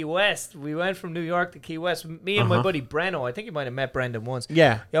to Key West. We went from New York to Key West. Me and my buddy Breno. I think you might have met Brendan once.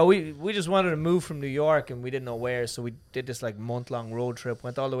 Yeah. Yeah, we just wanted to move from New York, and we didn't know where, so we did this like month-long road trip.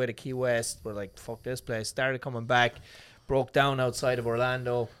 Went all the way to Key West. We're like, fuck this place. Started coming back. Broke down outside of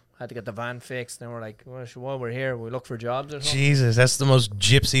Orlando. Had to get the van fixed. Then we're like, well, we're here. We look for jobs or something. Jesus, that's the most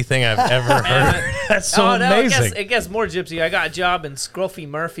gypsy thing I've ever heard. That's so amazing. It gets more gypsy. I got a job in Scruffy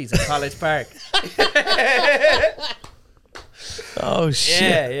Murphy's in College Park. Oh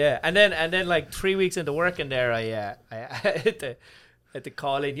shit! Yeah. And then like 3 weeks into working there, I had to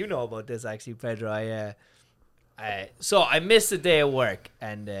call in. You know about this actually, Pedro. So I missed a day of work,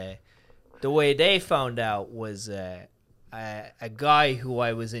 and the way they found out was a guy who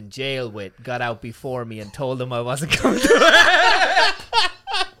I was in jail with got out before me and told him I wasn't coming to work.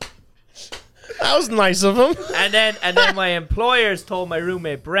 That was nice of him. And then my employers told my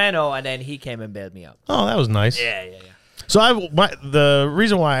roommate Breno, and then he came and bailed me out. Oh, that was nice. Yeah. So the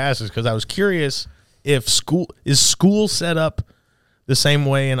reason why I asked is because I was curious if school set up the same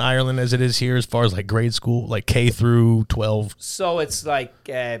way in Ireland as it is here, as far as like grade school, like K through 12. So it's like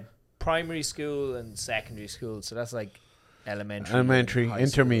primary school and secondary school. So that's like elementary,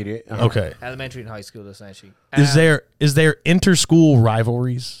 intermediate. Okay. Elementary and high school essentially. Is there inter-school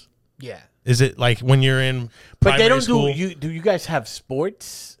rivalries? Yeah. Is it like when you're in But they don't school? do you guys have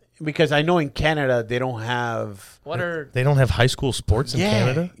sports? Because I know in Canada they don't have They don't have high school sports in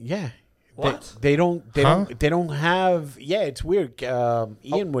Canada? Yeah. What? They don't have it's weird.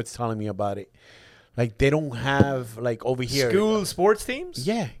 Ian was telling me about it. Like they don't have like over here School sports teams?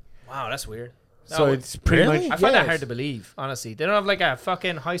 Yeah. Wow, that's weird. So it's pretty Really? much I find that hard to believe, honestly. They don't have like a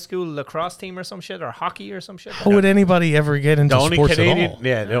fucking high school lacrosse team or some shit, or hockey or some shit. How would anybody ever get into the only sports Canadian, at all?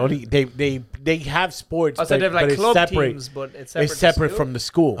 yeah, the only they have sports, Also, they have like but club it's separate. teams, but it's It's separate from the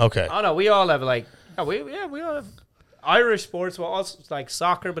school. Okay. Oh no, we all have like we all have Irish sports, well also like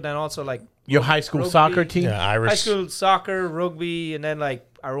soccer, but then also like Your high school rugby. soccer team. Yeah, Irish. high school soccer, rugby, and then like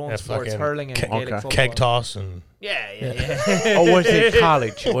our own sports, fucking hurling and Gaelic football. keg toss and Yeah. Or was it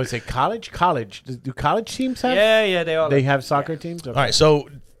college? Was it college? College. Do college teams have? Yeah, they Have soccer teams. Okay. all right. So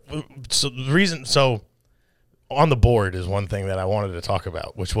the reason on the board is one thing that I wanted to talk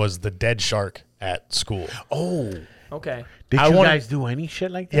about, which was the dead shark at school. Oh, Okay. did I you wanna- guys do any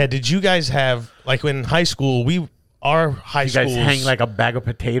shit like that? Yeah. Did you guys have like in high school? Our high You guys schools hang like a bag of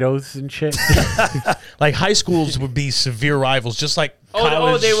potatoes and shit. like high schools would be severe rivals, just like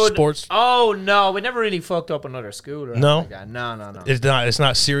college they would. sports. Oh no, we never really fucked up another school. Or No? like that. No. It's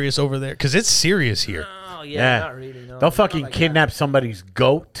not serious over there because it's serious here. Oh yeah, not really. No. They'll fucking Not like kidnap somebody's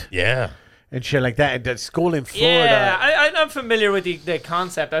goat Yeah. and shit like that. At the school in that. Florida, Yeah, I'm familiar with the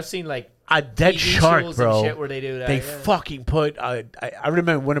concept. I've seen like a dead TV shark, shows bro. and shit where they do that. They yeah. fucking put. I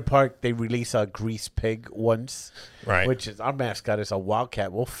remember in Winter Park they released a grease pig once, Right. which is our mascot is a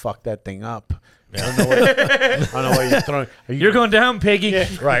wildcat. We'll fuck that thing up. I don't know what you're throwing. You're going down, Piggy.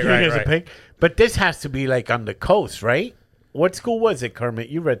 Right. As a pig. But this has to be like on the coast, right? What school was it, Kermit?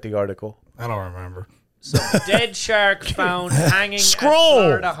 You read the article. I don't remember. So dead shark found hanging Scroll. at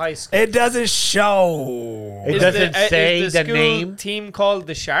Florida High School. It doesn't show. It doesn't say is the school name. team called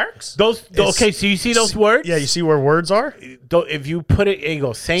the Sharks? Okay, so you see those words? Yeah, you see where words are? If you put it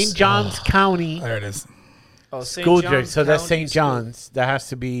goes St. John's County There it is. Oh, St. School John's District. So that's County St. John's. That has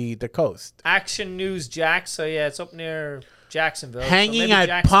to be the coast. Action News Jack. So yeah, it's up near Jacksonville. So Hanging maybe at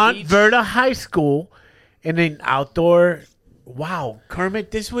Jack's Pont Beach. Verde High School in an outdoor. Wow,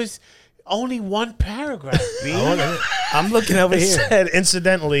 Kermit, this was only one paragraph. B. I'm looking over It here. said,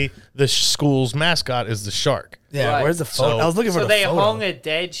 incidentally, the school's mascot is the shark. Yeah, Right. where's the photo? So- I was looking for So the they photo. hung a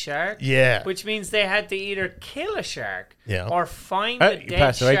dead shark. Yeah. Which means they had to either kill a shark Yeah. or find a Hey, you dead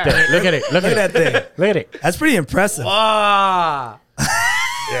passed it right shark. there. Look at it. Look Look at at that thing. it. Look at it. That's pretty impressive. Ah,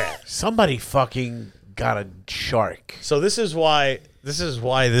 Somebody fucking got a shark. So this is why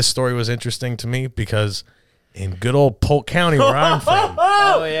this story was interesting to me, because in good old Polk County, where I'm from,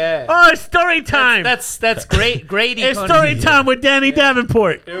 oh yeah. Oh, it's story time. That's great. Grady. It's country. story time with Danny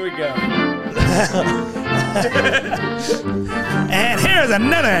Davenport. Here we go. And here's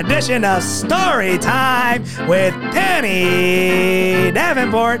another edition of Story Time with Danny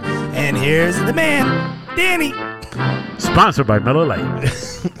Davenport. And here's the man, Danny. Sponsored by Miller Lite.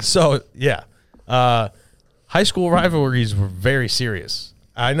 so yeah, high school rivalries were very serious.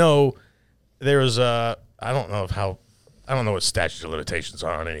 I know there was I don't know what statute of limitations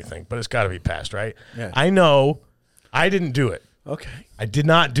are on anything, but it's got to be passed, right? Yeah. I know I didn't do it. Okay. I did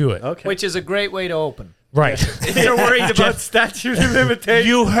not do it. Okay. Which is a great way to open. Right. If you're worried about statute of limitations.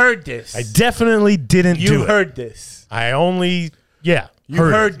 You heard this. I definitely didn't do You it. heard this. I only You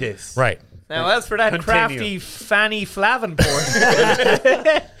heard it. this. Right. Now, as for that Continue. crafty Fanny Flavenport,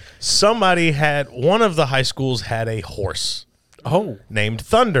 One of the high schools had a horse Oh. named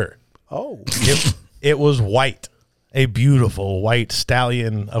Thunder. Oh. It was white. A beautiful white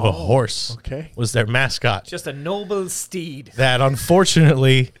stallion of a horse okay. was their mascot. just a noble steed. That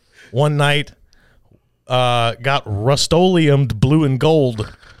unfortunately one night got Rust-Oleumed blue and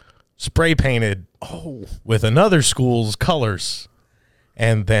gold spray painted with another school's colors,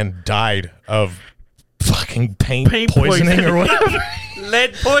 and then died of fucking paint poisoning or whatever.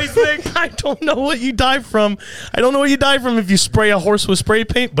 Lead poisoning. I don't know what you die from. I don't know what you die from if you spray a horse with spray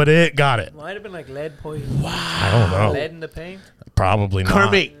paint, but it got it. Might have been like lead poisoning. I don't know. Lead in the paint. Probably not.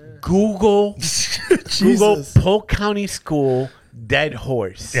 Kermit, Google Polk County School dead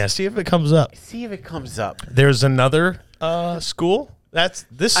horse. Yeah, see if it comes up. See if it comes up. There's another school. That's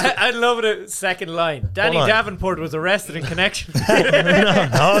this. I love the second line. Danny on. Davenport was arrested in connection.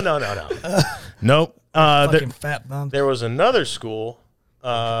 no. Nope. Fucking fat bum. There was another school.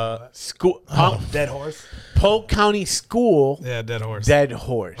 School. Dead horse? Polk County School Yeah, dead horse. dead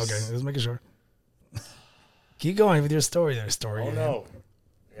horse. Okay, just making sure. Keep going with your story there, story. Oh no.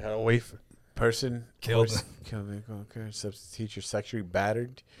 You gotta wait for. Person Killed. horse, substance teacher sexually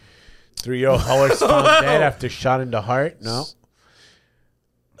battered. 3-year-old horse found dead after shot in the heart. No.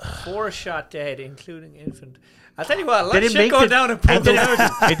 4 shot dead, including infant. I'll tell you what, Did let's it make go the- down and It pull them out.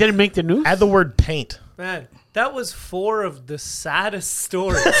 didn't, it didn't make the news. Add the word paint. Man, that was 4 of the saddest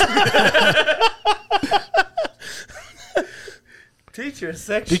stories. Teacher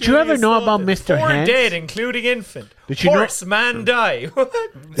sexually Did you ever know about assaulted. Mr. 4 Hands? dead, including infant. Did you know- Horse, man, die. What?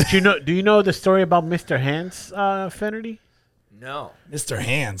 Did you know? Do you know the story about Mr. Hands, Finnerty? No. Mr.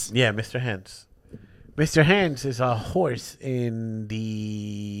 Hands. Yeah, Mr. Hands. Mr. Hands is a horse in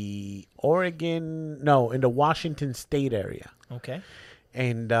the in the Washington State area. Okay.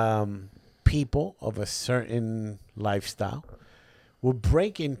 And people of a certain lifestyle will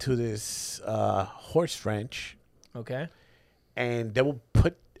break into this horse ranch, Okay. and they will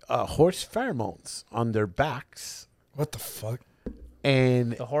put horse pheromones on their backs What the fuck?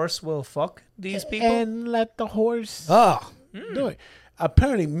 and The horse will fuck these people. and let the horse Oh, do it.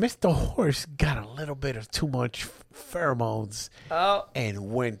 Apparently, Mr. Horse got a little bit of too much pheromones Oh.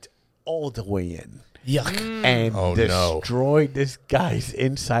 and went all the way in yuck. and Oh, no. destroyed this guy's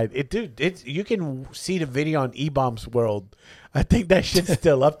inside. You can see the video on E-Bombs World. I think that shit's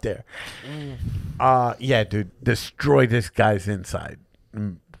still up there. Yeah, dude, destroyed this guy's inside,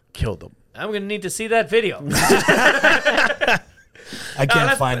 killed him. I'm going to need to see that video. I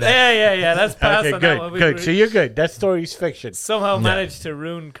can't find that. Yeah. Let's pass Okay, on that one. good. So you're good. That story's fiction. Somehow managed to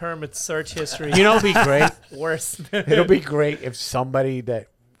ruin Kermit's search history. You know, it'll be great. Worse. It'll be great if somebody that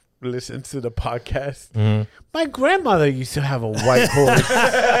listens to the podcast. Mm-hmm. My grandmother used to have a white horse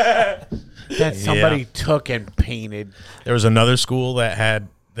that somebody took and painted. There was another school that had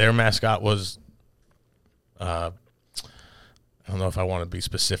their mascot was. I don't know if I want to be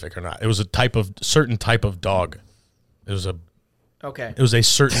specific or not. It was a certain type of dog. It was a Okay. It was a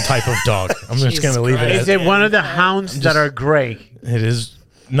certain type of dog. I'm just going to leave it Is at it one of the hounds that are gray? it is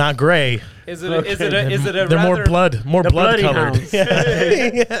not gray. Is it a They're more rather, blood bloody colored. hounds.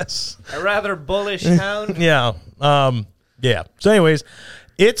 Yes. a rather bullish hound? Yeah. Yeah. So, anyways,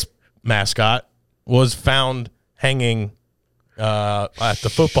 its mascot was found hanging at the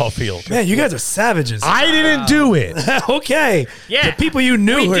football field. Man, you guys are savages. I didn't do it. Okay. Yeah. The people you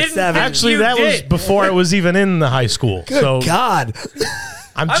knew We were didn't savages. Actually, You that was did. before I was even in the high school. Good so God.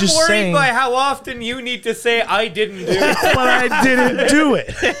 I'm I'm just worried saying, by how often you need to say I didn't do it. but I didn't do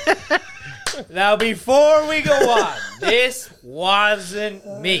it. Now, before we go on, this wasn't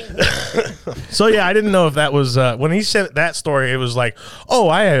me. So yeah, I didn't know if that was when he said that story. It was like, oh,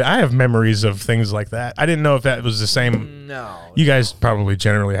 I have memories of things like that. I didn't know if that was the same. No. You guys probably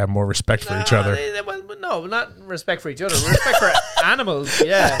generally have more respect for each other. No, not respect for each other. Respect for animals.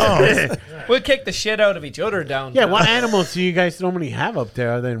 Yeah. We'll kick the shit out of each other down. Yeah, what animals do you guys normally have up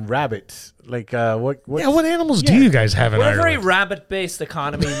there other than rabbits? Like, what? Yeah, what animals do you guys have in We're a very Ireland? rabbit-based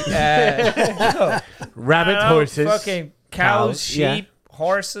economy. Rabbit, horses. Fucking cows, yeah. sheep,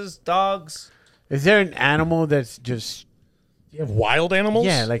 horses, dogs. Is there an animal that's just You have wild animals?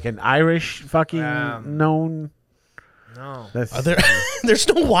 like an Irish fucking known? No. That's, Are there? There's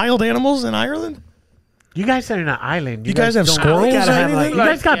no wild animals in Ireland. you guys are in an island. You guys have don't- squirrels We gotta or have, anything? You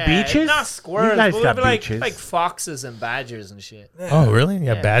guys got beaches? Not squirrels. You guys but got we have, beaches. like foxes and badgers and shit. Oh, really? You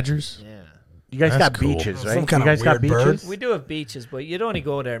have Yeah. badgers? Yeah. You guys That's got cool. beaches, Some right? kind You of guys got weird bird. beaches? We do have beaches, but you'd only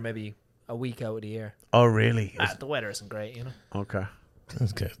go there maybe a week out of the year. Oh, really? The weather isn't great, you know. Okay.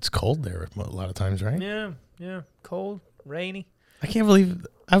 It's good. It's cold there a lot of times, right? Yeah. Cold, rainy. I can't believe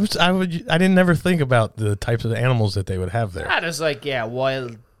I didn't ever think about the types of animals that they would have there. There's like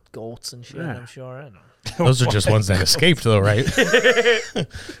wild goats and shit. Yeah. I'm sure. I don't know. Those are just ones that escaped, though, right?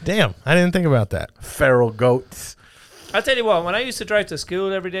 Damn, I didn't think about that. Feral goats. I'll tell you what. When I used to drive to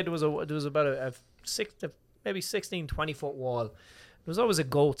school every day, there was about a 16, 20-foot wall. There was always a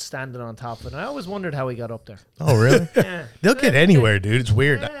goat standing on top of it. And I always wondered how he got up there. Oh, really? Yeah. They'll get anywhere, dude. It's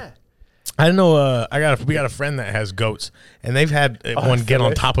weird. Yeah. I don't know. We got a friend that has goats, and they've had one get on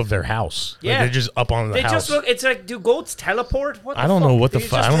serious? top of their house. Like, Yeah. they're just up on the They house. just look. It's like, do goats teleport? What the I don't fuck? know what the You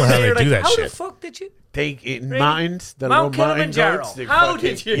fuck. just I don't know how there, they do that how shit. the fuck did you? Take it in Really? mountains. The Mount little mountain Kilimanjaro. goats. they How fucking-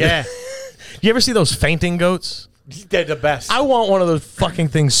 did you? Yeah. You ever see those fainting goats? They're the best. I want one of those fucking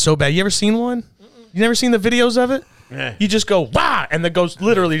things so bad. You ever seen one? You never seen the videos of it? Yeah. You just go wah, and the ghosts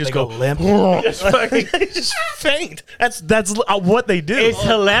literally just go limp. they just faint. That's what they do. It's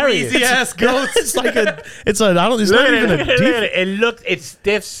hilarious. Crazy ass goats. It's like it's not Look even at a it. Look at deep. it. It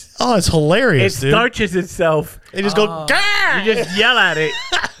stiffs. Oh, it's It hilarious, dude. starches itself. They just go. "Gah!" You just yell at it.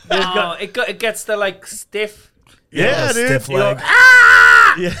 Oh, it gets the like stiff. Yeah, dude. Stiff You go, leg.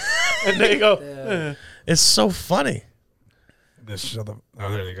 yeah. And they go. It's so funny. Just shut up.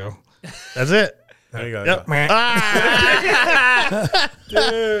 Oh, there you go. That's it. There you go. Yep.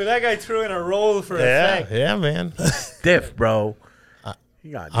 Dude, that guy threw in a roll for Yeah, effect. yeah, man. Stiff, bro.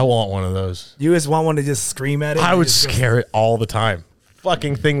 You got I want one of those. You just want one to just scream at it? I You would just go- scare it all the time.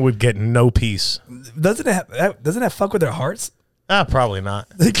 Fucking thing would get no peace. Doesn't that fuck with their hearts? Probably not.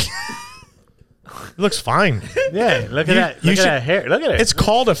 It looks fine. Yeah, look at that. you Look at should- that hair. Look at it. It's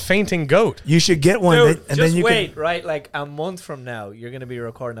called a fainting goat. You should get one, Dude, and just then you wait, can. right? Like a month from now, you're gonna be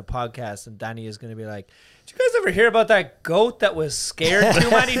recording a podcast, and Danny is gonna be like, "Did you guys ever hear about that goat that was scared too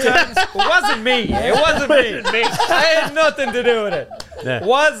many times? It wasn't me. It wasn't me. I had nothing to do with it. Yeah.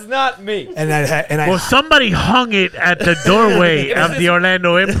 Was not me. And I Well, somebody hung it at the doorway It was of this- the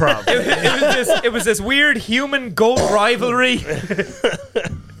Orlando Improv. It was this weird human goat rivalry.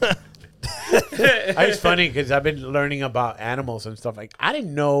 It's funny because I've been learning about animals and stuff. Like, I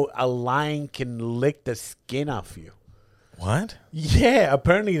didn't know a lion can lick the skin off you. What? Yeah,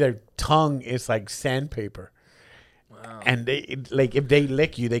 apparently their tongue is like sandpaper. Wow. And if they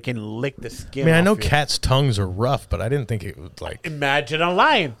lick you, they can lick the I skin. mean, I off know you. cats' tongues are rough, but I didn't think it would like. Imagine a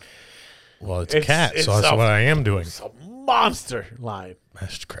lion. Well, it's It's- cat, it's so that's a- what I am doing. It's a monster lion.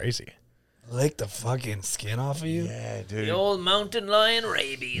 That's crazy. lick the fucking skin off of you. Yeah, dude. The old mountain lion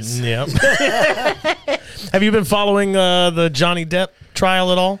rabies. Yep. Have you been following the Johnny Depp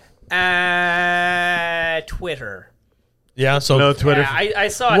trial at all? Twitter. Yeah. So No Twitter. Yeah, I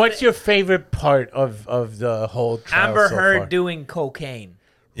saw. What's your favorite part of the whole trial Amber so Heard far? doing cocaine?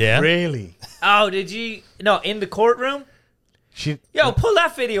 yeah. Really? Oh, did you? No, in the courtroom. Yo, pull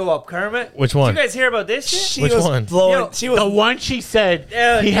that video up, Kermit. Which one? Did you guys hear about this shit? Which one? Yo, she was. The one she said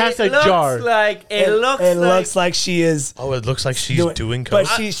he has a jar. It looks like she is. Oh, it looks like she's doing coke.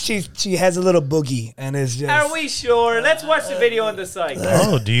 But she has a little boogie and is just. Are we sure? Let's watch the video on the site.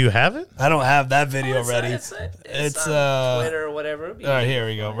 Oh, do you have it? I don't have that video ready. It's on Twitter or whatever. All right, here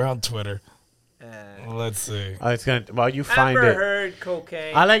we go. We're on Twitter. Let's see. It's gonna. Well, you find Amber it. Heard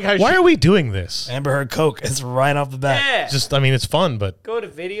cocaine. I like how. Why are we doing this? Amber Heard coke. It's right off the bat. Yeah. Just, I mean, it's fun, but Go to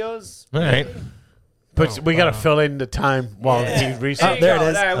videos. all right. But we gotta fill in the time while he There researches. you there go. it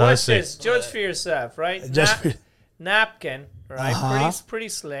is. All right, I watch see. this. Judge for yourself, right? Just Napkin, right? Uh-huh. Pretty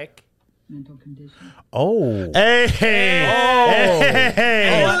slick. Mental condition. Oh, Hey, A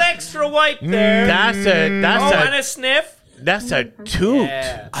hey. little extra wipe there. that's and a a sniff. that's a toot.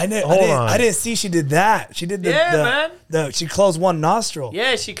 Yeah. I didn't. Hold on. I didn't see she did that. She did the. Yeah, man. She closed one nostril.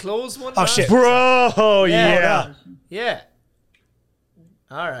 Yeah, she closed one. Oh shit. Bro, Yeah. yeah. Yeah.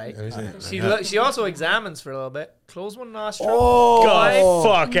 All right. She also examines for a little bit. Close one nostril. Oh, God,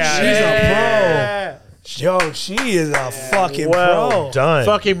 fuck out. She's a Yeah. Yo, she is a fucking Well pro. done.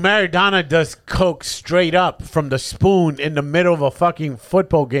 Fucking Maradona does coke straight up from the spoon in the middle of a fucking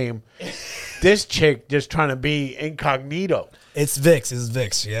football game. This chick just trying to be incognito. It's Vicks. It's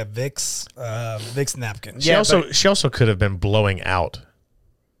Vicks. Yeah, Vicks. Vicks napkin. She also could have been blowing out.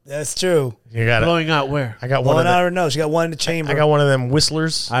 That's true. You got it. Blowing out where? I got one Blowing of out them. her nose. She got one in the chamber. I got one of them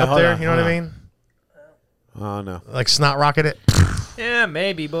whistlers up hold there. on, You know what I hold mean? Oh no. Like snot rocket it. Yeah,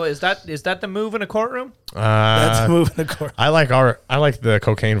 maybe, but is that the move in a courtroom? That's moving the court. I like the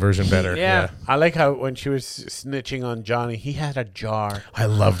cocaine version better. Yeah. I like how when she was snitching on Johnny, he had a jar. I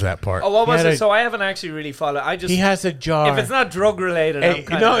loved that part. Oh, what was Yeah, it? So I haven't actually really followed. I just He has a jar. if it's not drug related, Hey, I'm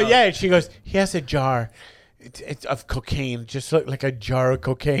kind of yeah. She goes, he has a jar. It's of cocaine, just looked like a jar of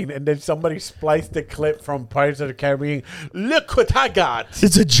cocaine. And then somebody spliced the clip from Pirates of the Caribbean. Look what I got.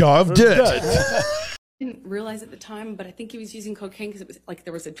 It's a jar of dirt. Didn't realize at the time, but I think he was using cocaine because it was like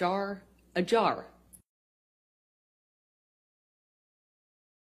there was a jar.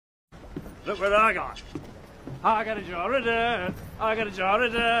 Look what I got. I got a jar of dirt. I got a jar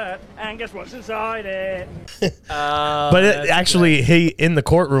of dirt. And guess what's inside it? But he in the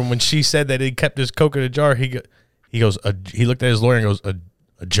courtroom when she said that he kept his coke in a jar, he goes he looked at his lawyer and goes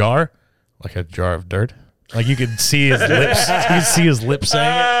a jar, like a jar of dirt. Like you could see his lips. You could see his lips saying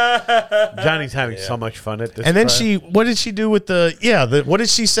it. Johnny's having so much fun at this. And then trial. what did she do with what did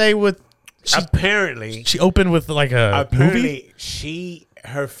she say with? Apparently, She opened with like a movie.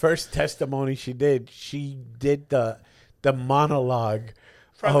 Her first testimony she did the monologue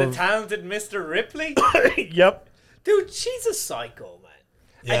from of, the talented Mr. Ripley. Yep. Dude, she's a psycho, man.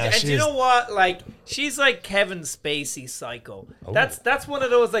 Yeah, and you know what? Like, she's like Kevin Spacey psycho. That's one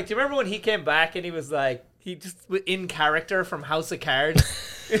of those. Like, do you remember when he came back and he was like, he just in character from House of Cards?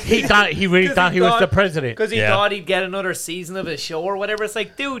 He really thought he was the president because he thought he'd get another season of his show or whatever. It's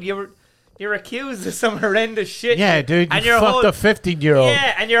like, dude, you're accused of some horrendous shit. Yeah, dude, and you fucked a 15-year-old.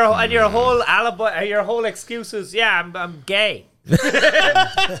 Yeah, and your whole alibi, your whole excuse is, yeah, I'm gay. Yeah,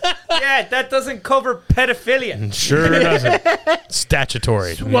 that doesn't cover pedophilia. Sure doesn't.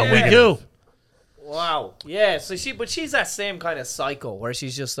 Statutory. What we do. Wow. Yeah. So she's that same kind of psycho where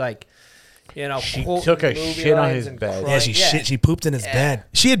she's just like, you know, She quoting took a movie shit on lines his and bed. Yeah, crying. she pooped in his bed.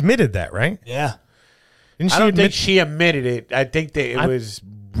 She admitted that, right? Yeah. Didn't she I don't admit think she admitted it. I think that it was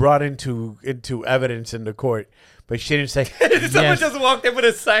brought into evidence in the court, but she didn't say. Someone yes. just walked in with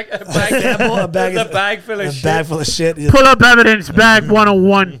a bag A bag full of a shit. bag full of shit. Pull up evidence, bag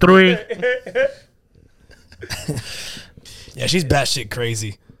 1013. Yeah, she's batshit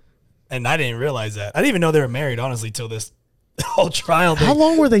crazy, and I didn't realize that. I didn't even know they were married, honestly, till this whole trial. How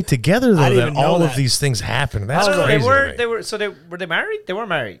long were they together though? I didn't That even know all that. of these things happened. That's I don't know, crazy. Were they married? They were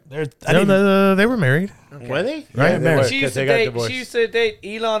married. I didn't even- They were married. Were they? Right. Yeah, they were, She 'cause used they to got date. divorced. She used to date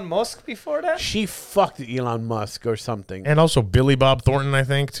Elon Musk before that. She fucked Elon Musk or something. And also Billy Bob Thornton, I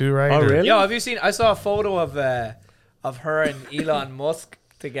think, too, right? Oh, Or- really? Yo, have you seen? I saw a photo of her and Elon Musk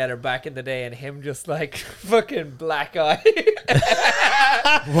together back in the day, and him just like fucking black eye.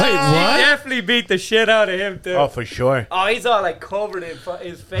 Wait, what? Definitely beat the shit out of him too. Oh, for sure. Oh, he's all like covered in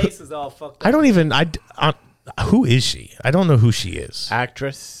his face is all fucked up. I don't even. Who is she? I don't know who she is.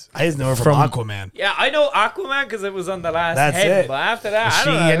 Actress. I just know her from Aquaman. Yeah, I know Aquaman because it was on the last That's head, it. but after that, Is I she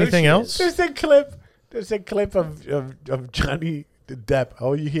don't know who anything she else? There's a clip of Johnny Depp.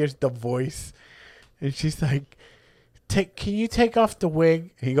 All you hear is the voice, and she's like, "Can you take off the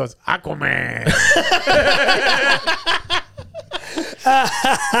wig?" And he goes, "Aquaman."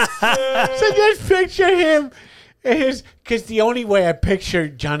 So just picture him. Because the only way I picture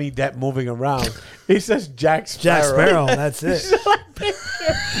Johnny Depp moving around He says Jack Sparrow. Jack Sparrow. That's it.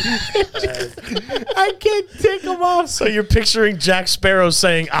 I can't take him off. So you're picturing Jack Sparrow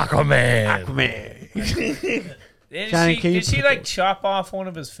saying Aquaman. Man. Did Johnny, she, can you did she put like chop off one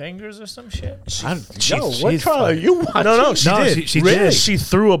of his fingers or some shit? Yo, what she's trial are funny. you watching? No, she No, did. she Really? did. She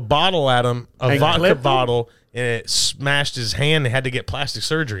threw a bottle at him, a And vodka clipped him? bottle, and it smashed his hand. They had to get plastic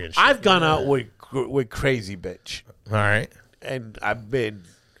surgery and shit. I've gone out with crazy bitch, All right. and I've been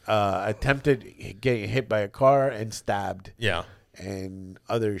attempted getting hit by a car and stabbed, Yeah. and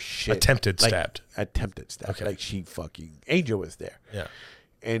other shit. Attempted stabbed. Attempted stabbed. Okay. Like she fucking Angel was there, Yeah.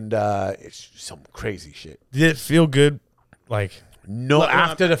 and it's some crazy shit. Did it feel good? Like, No,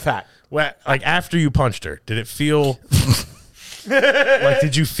 after the fact. like after you punched her, did it feel like?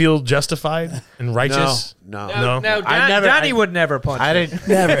 Did you feel justified and righteous? No. No, I never- Danny I- would never punch. I me. didn't.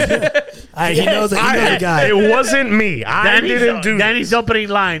 Never. He knows the guy. It wasn't me. I didn't do that. Danny's opening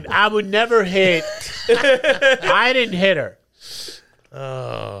line. I would never hit. I didn't hit her.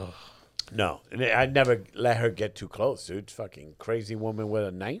 Oh. No, I never let her get too close, dude. Fucking crazy woman with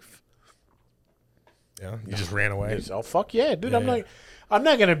a knife. Yeah, you just ran away. Oh fuck yeah, dude! I'm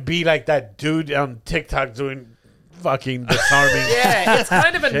not gonna be like that dude on TikTok doing fucking disarming. Yeah, it's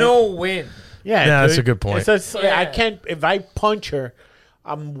kind of a no-win. Yeah, Yeah, that's dude. a good point. It's just, Yeah. I can't. If I punch her,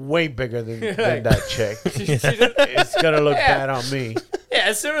 I'm way bigger than that chick. She just- It's gonna look Yeah. bad on me. yeah,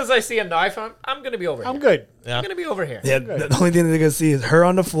 as soon as I see a knife, I'm gonna be over I'm here. good. I'm gonna be over here. Yeah, the only thing they're gonna see is her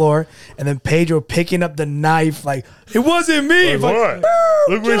on the floor, and then Pedro picking up the knife. Like it wasn't me. Like, what?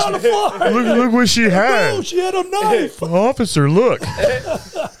 Look Get on the floor. Look what she Oh, she had a knife. Officer, look.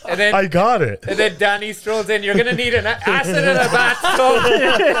 And then I got it. And then Danny strolls in. You're gonna need an acid and a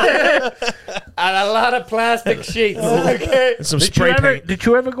bathtub and a lot of plastic sheets. Okay. And some Did spray you ever? paint. Did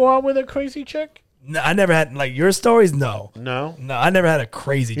you ever go out with a crazy chick? No, I never had like your stories. No, No. I never had a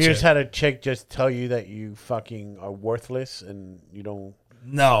crazy You chick. just had a chick just tell you that you fucking are worthless and you don't.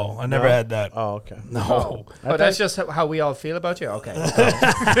 No, I never No? Oh. had that. Oh, okay. No. Oh, that's just how we all feel about you. Okay.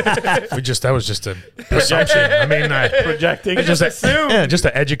 That was just a presumption. I mean, Projecting. Just assume just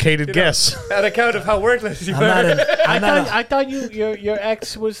an educated guess. on account of how worthless you I'm not. are. I thought your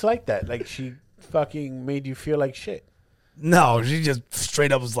ex was like that. Like she fucking made you feel like shit. No, she just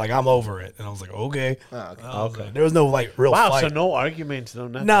straight up was like, "I'm over it," and I was like, "Okay." Okay. There was no like real Wow. fight. So no arguments, no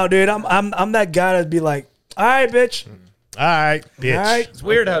nothing. No, dude, I'm that guy that'd be like, "All right, bitch. All right, bitch. All right." It's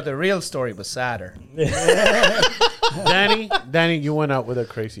weird how the real story was sadder. Danny, you went out with a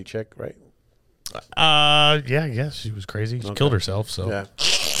crazy chick, right? Yeah, I guess she was crazy. She killed herself. So Yeah.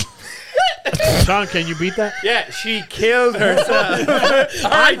 Sean, can you beat that? Yeah, she killed herself.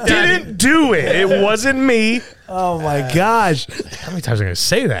 I didn't do it. It wasn't me. Oh my gosh. How many times am I gonna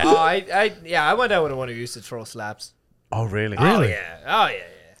say that? I went out with one who used to throw slaps. Oh, really? Oh yeah.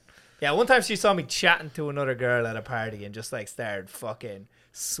 Yeah, one time she saw me chatting to another girl at a party and just like started fucking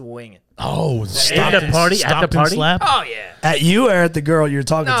swinging. Oh, At the party? Stop At the party? and slap. Oh yeah. At you or at the girl you're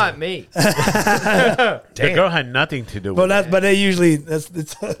talking Not to? me. The girl had nothing to do with But they usually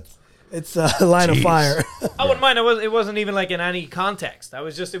it's a line of Jeez. fire. I wouldn't mind. It wasn't even like in any context.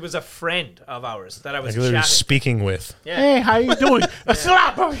 It was a friend of ours that I was Like they were chatting. speaking with. Hey, how you doing? A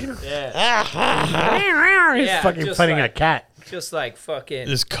slap. Yeah. He's Yeah, fucking just fighting like- a cat. Just like fucking.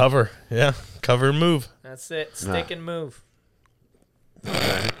 Just cover. Yeah, cover and move. That's it. Stick and move.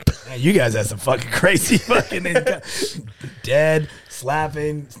 You guys had some fucking crazy fucking dead,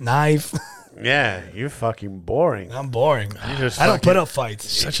 slapping, knife. Yeah, you're fucking boring. I'm boring. just I don't fucking- put up fights.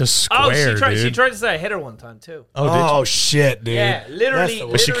 Such a Oh, square, she dude. tried to say I hit her one time too. Oh shit, dude. Yeah, literally. That's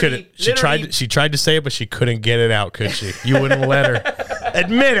the But she couldn't. She tried to say it, but she couldn't get it out, could she? You wouldn't let her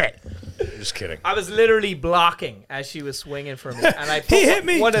admit it. Just kidding. I was literally blocking as she was swinging for me, and I put He hit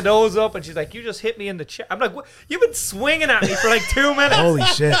me. one of those up, and she's like, "You just hit me in the chest." I'm like, what? "You've been swinging at me for like 2 minutes, Holy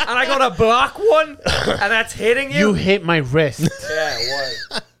shit. and I gotta block one, and that's hitting You you." hit my wrist. Yeah, it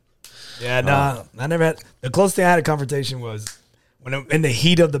was. Yeah, no, I never had. The closest thing I had a confrontation was when in the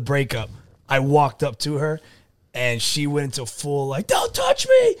heat of the breakup, I walked up to her and she went into full like, "Don't touch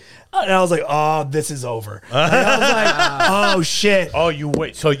me," and I was like, "Oh, this is over." Like, I was like, "Oh shit." Oh, you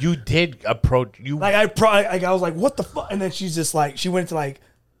wait. So you did approach you. Like I was like, "What the fuck?" And then she's just like, she went into like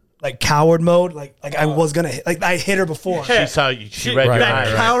coward mode. Like I was gonna hit, like I hit her before. she saw you. She read your Right,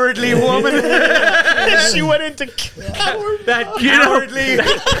 eyes. Cowardly woman. She went into coward. That cowardly.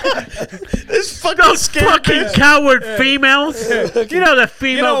 This fucking Fucking coward females. You know the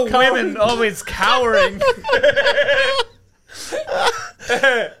female You know, coward? women always cowering.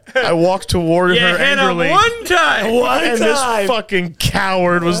 I walked toward You her hit him angrily. one time. One And time. this fucking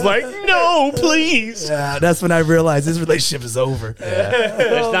coward was like, "No!" No, please. Yeah, that's when I realized this relationship is over.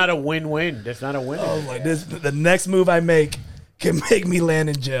 There's not a win-win. There's not a win. I was like, the next move I make can make me land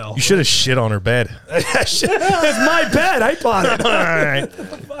in jail. You should have shit on her bed. It's my bed. I bought it. All right.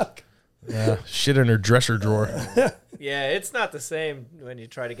 Fuck. Shit in her dresser drawer. Yeah, it's not the same when you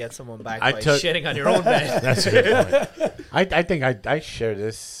try to get someone back I by took- shitting on your own bed. That's a good point. I think I shared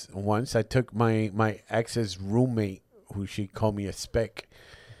this once. I took my ex's roommate, who she called me a speck,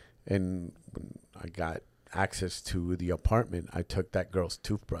 and when I got access to the apartment, I took that girl's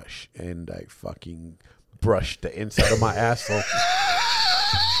toothbrush and I fucking brushed the inside of my asshole,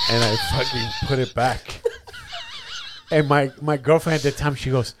 and I fucking put it back. And my girlfriend at the time,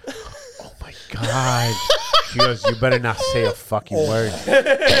 she goes, "Oh my God." She goes, "You better not say a fucking word."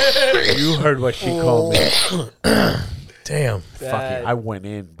 You heard what she called me. Damn. Fucking, I went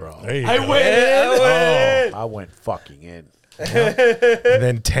in, bro. There you I go. win. I went fucking in. And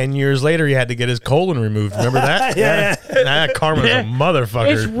then 10 years later, he had to get his colon removed. Remember that? Yeah. That karma's a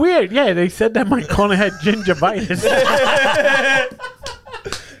motherfucker. It's weird. Yeah, they said that my colon had gingivitis.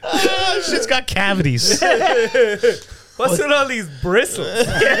 Shit's got cavities. What's with all these bristles?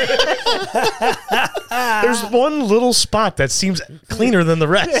 There's one little spot that seems cleaner than the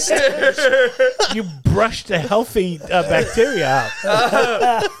rest. You brushed the healthy bacteria out.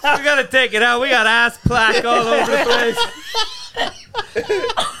 We gotta take it out. We got ass plaque all over the place.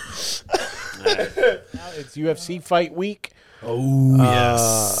 Now it's UFC fight week. Oh,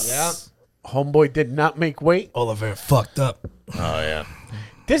 yes. Yeah. Homeboy did not make weight. Oliver fucked up. Oh, yeah.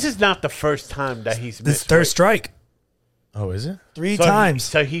 This is not the first time that he's This missed third weight. strike. Oh, is it? Three So times.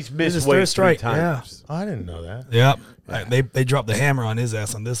 So he's This missed is weight third strike. 3 times. Oh, I didn't know that. Yep. They dropped the hammer on his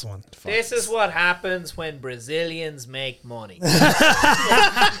ass on this one. This is what happens when Brazilians make money. I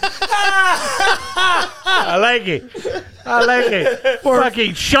like it. I like it.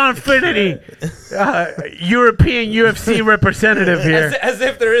 Fucking Sean Finity, European UFC representative here. As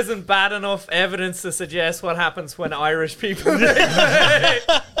if there isn't bad enough evidence to suggest what happens when Irish people make money.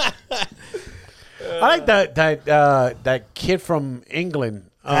 I like that kid from England.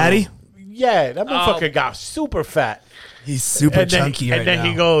 Patty? Yeah, that motherfucker got super fat. He's super chunky right and then now.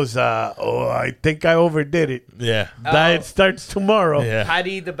 he goes, "Oh, I think I overdid it. Yeah. Diet starts tomorrow." Yeah.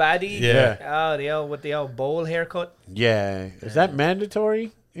 Paddy the baddie. Yeah. Oh, the old with the old bowl haircut. Yeah. Is that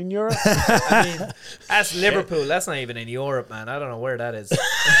mandatory in Europe? I mean, that's Liverpool. That's not even in Europe, man. I don't know where that is.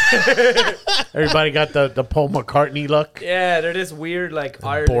 Everybody got the Paul McCartney look. Yeah, they're this weird like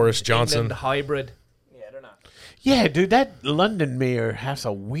Ireland, Boris Johnson. England hybrid. Yeah, they're not. Yeah, dude, that London mayor has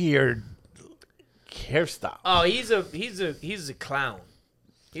a weird hairstyle. Oh, he's a clown.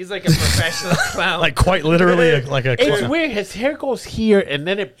 He's like a professional clown. Like quite literally like a It's weird. His hair goes here and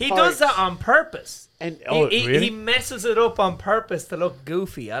then it he parts. does that on purpose. And He messes it up on purpose to look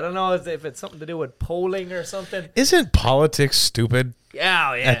goofy. I don't know if it's something to do with polling or something. Isn't politics stupid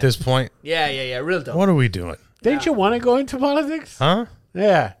Yeah, yeah. at this point? Yeah, real dumb. What are we doing? Didn't you want to go into politics? Huh?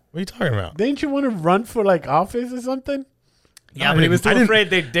 Yeah. What are you talking about? Didn't you want to run for like office or something? Yeah, I but he was didn't- too I didn't- afraid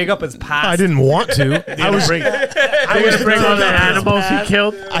they'd dig up his past. I didn't want to. I was bring all the animals he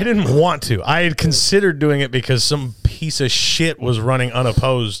killed. I didn't want to. I had considered doing it because some piece of shit was running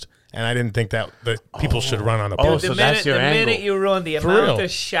unopposed, and I didn't think that people should run unopposed. so The that's your minute angle. you run, the For amount real.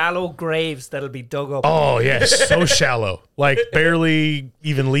 of shallow graves that'll be dug up. Oh, yeah, so shallow. Like barely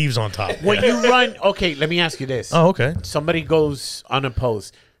even leaves on top. When you run, okay, let me ask you this. Oh, okay. Somebody goes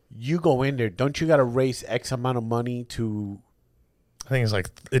unopposed. You go in there. Don't you got to raise X amount of money to... I think it's like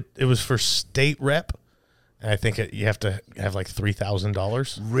it was for state rep, and I think you have to have like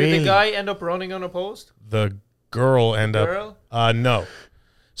 $3,000. Did the guy end up running unopposed? The girl Girl? no,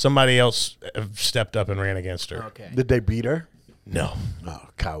 somebody else stepped up and ran against her. Okay. Did they beat her? No, Oh,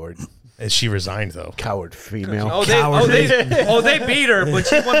 coward. and she resigned though. Coward female. They beat her, but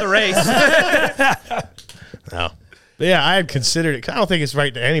she won the race. No, but yeah, I had considered it. 'Cause I don't think it's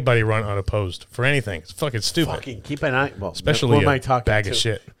right to anybody run unopposed for anything. It's fucking stupid, Fucking keep an eye. Well, especially who am a I talking bag to? of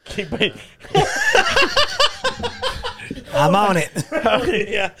shit. Keep it. I'm on it.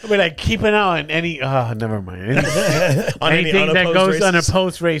 Yeah. But like, keep an eye on any. Never mind. On any Anything that unopposed goes races.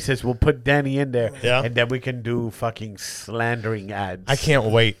 unopposed races, we'll put Danny in there. Yeah. And then we can do fucking slandering ads. I can't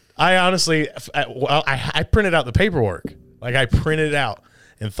wait. I honestly, I printed out the paperwork. Like I printed it out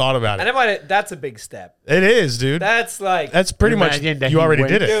and thought about And it. that's a big step. It is, dude. That's like, That's pretty much. Imagine that You he already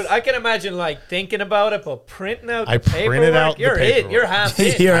went- did it. dude, I can imagine like thinking about it, but printing out the I paperwork, printed out the you're in. paperwork. You're half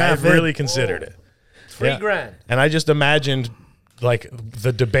in. You're I half in. really considered it. Yeah. $3,000. And I just imagined like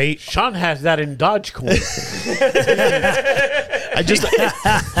the debate. Sean has that in Dogecoin.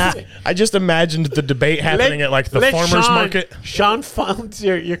 I just imagined the debate happening at like the farmer's market. Sean funds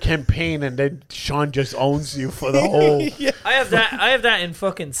your campaign, and then Sean just owns you for the whole. I have that in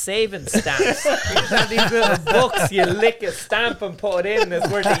fucking saving stamps. You just have these little books. You lick a stamp and put it in. It's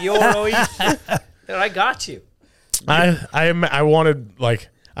worth €1 each. Dude, I got you. I wanted like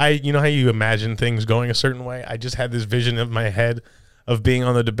you know how you imagine things going a certain way. I just had this vision in my head of being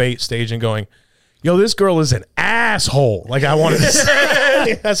on the debate stage and going, "Yo, this girl is an asshole." Like I wanted to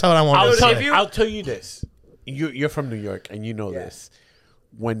say. That's how I wanted to say. I'll tell you this. You're from New York, and you know this.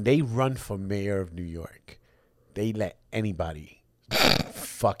 When they run for mayor of New York, they let anybody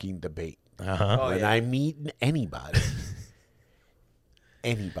fucking debate. When I meet anybody,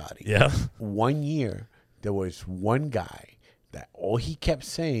 Yeah. one year, there was one guy that all he kept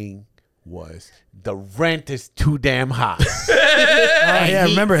saying was, "The rent is too damn high." I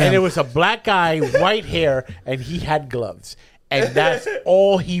remember him. And it was a black guy, white hair, and he had gloves. And that's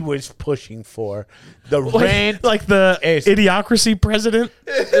all he was pushing for. The rent. Like the Idiocracy president.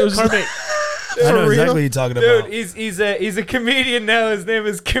 It was Kermit, I know exactly what you're talking about. Dude, he's a comedian now. His name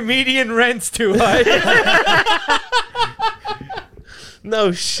is Comedian Rent's Too High.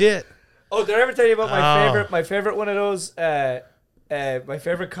 no shit. Oh, did I ever tell you about my favorite one of those? My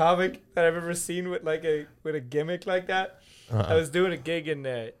favorite comic that I've ever seen with a gimmick like that. I was doing a gig in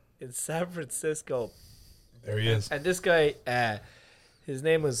San Francisco. There he is. And this guy, his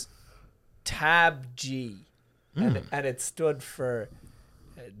name was Tab G, and it stood for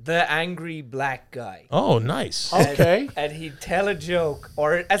the angry black guy. Oh, nice. Okay. And he'd tell a joke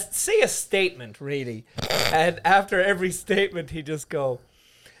or say a statement, really. And after every statement, he'd just go,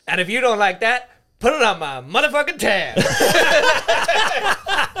 "And if you don't like that, put it on my motherfucking tab."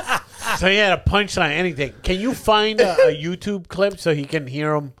 So he had a punchline, anything. Can you find a YouTube clip so he can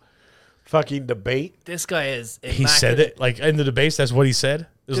hear him fucking debate? This guy is immaculate. He said it like in the debates. That's what he said. It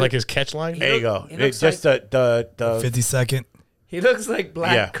was like his catch line. There you go. He looks Just like- the 50-second. He looks like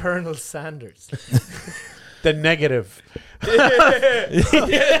Black Yeah. Colonel Sanders. the negative.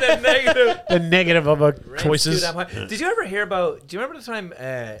 The negative. The negative of a Choices. Did you ever hear about? Do you remember the time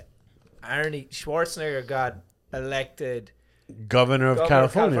Arnie Schwarzenegger got elected governor of governor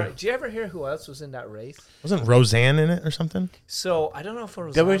California. Do you ever hear who else was in that race? Wasn't Roseanne in it or something? So I don't know if it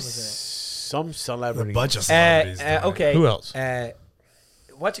was. There was some A celebrity. bunch of celebrities. Okay. Who else?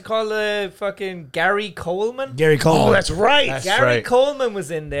 What you call the fucking Gary Coleman? Gary Coleman. Oh, that's right. That's Gary right. Coleman was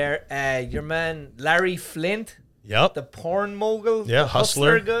in there. Your man Larry Flint, Yep. the porn mogul, Yeah, the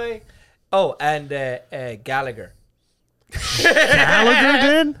hustler. guy. Oh, and Gallagher.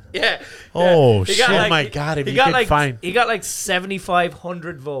 Gallagher did? Yeah. Oh, He got shit. Oh my God, if he you got could like find- he got like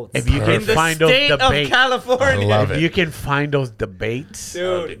 7,500 votes. If you in can the find those state of debates. California, I love If it. you can find those debates,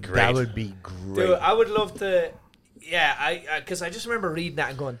 dude. that would be great. Dude, I would love to. Yeah, because I just remember reading that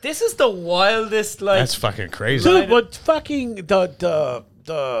and going, "This is the wildest." Like, That's fucking crazy. Dude, but fucking the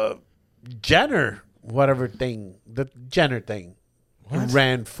Jenner whatever thing, the Jenner thing,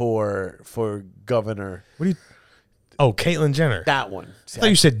 ran for governor. What do you? Oh, Caitlyn Jenner. That one. I thought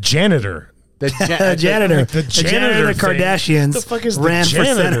you said janitor. The janitor. The The janitor. The thing. Kardashians What the fuck is the ran for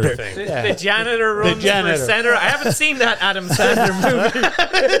janitor senator. thing? the janitor runs janitor. for senator. I haven't seen that Adam Sandler movie.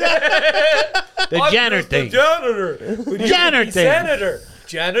 The Jenner thing. The janitor. Would you Janitor be thing. Senator.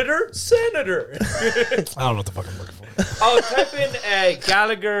 Janitor. Senator. I don't know what the fuck I'm looking for. Oh, type in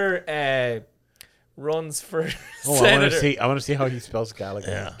Gallagher runs for Oh, senator. I want to see how he spells Gallagher.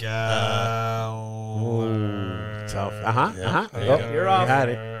 Yeah. You're off. You had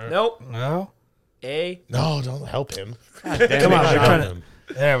it. Nope. No? No, don't help him. Come on, we're Help trying to. him.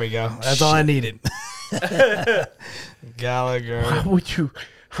 There we go. That's all I needed. Gallagher. How would you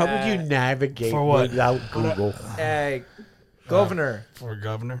navigate for what? without Google? Governor. For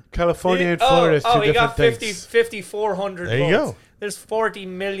governor. California and Florida is two he got different things. 5,400 There you votes. go. There's 40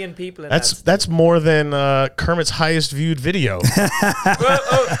 million people in That's more than Kermit's highest viewed video.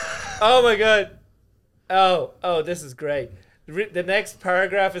 Oh my god. Oh, this is great. The next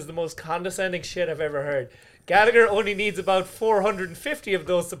paragraph is the most condescending shit I've ever heard. Gallagher only needs about 450 of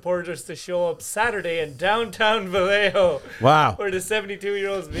those supporters to show up Saturday in downtown Vallejo. Wow. Where the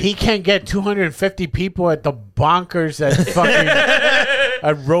 72-year-old's He can't get 250 people at the bonkers at fucking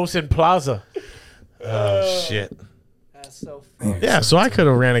at Rosen Plaza. Oh shit. That's so funny. Yeah, so I could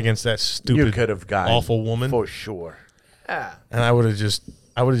have ran against that You stupid, could have gotten awful woman, for sure. Yeah. and I would have just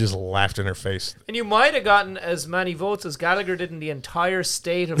laughed in her face. And you might have gotten as many votes as Gallagher did in the entire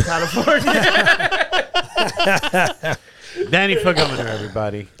state of California. Danny for governor,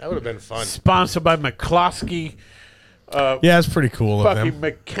 everybody. That would have been fun. Sponsored by McCloskey Yeah, it's pretty cool of Fucking them.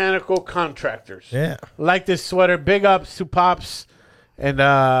 mechanical contractors. Yeah. Like this sweater. Big ups to Pops. And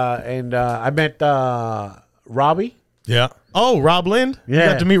I met Robbie. Yeah. Oh, Rob Lind? You Yeah.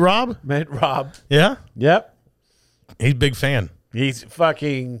 got to meet Rob? Met Rob. Yeah. Yep. He's a big fan. He's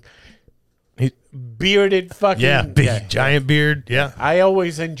fucking bearded fucking. Yeah, big giant beard. Yeah. I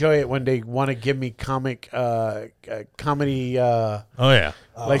always enjoy it when they want to give me comedy Oh yeah.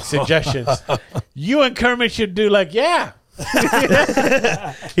 like suggestions. You and Kermit should do like, yeah.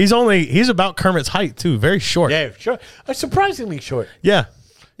 He's about Kermit's height too. Very short. Yeah, sure. Surprisingly short. Yeah.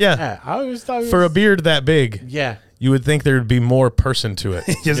 Yeah. Yeah, I always thought it For a was- beard that big, Yeah. you would think there'd be more person to it.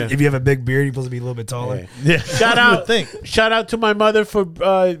 If you have a big beard, you're supposed to be a little bit taller. Yeah. Shout You would out, think. shout out to my mother for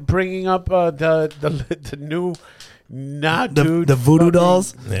bringing up the new The voodoo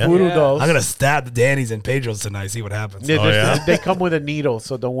dolls. Yeah. Voodoo Yeah. dolls. I'm gonna stab the Danny's and Pedro's tonight. See what happens. Yeah, Oh, yeah? they come with a needle,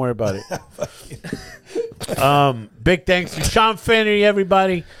 so don't worry about it. Big thanks to Sean Fennery,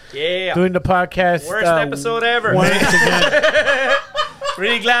 everybody, Yeah. doing the podcast. Worst episode ever. Once again.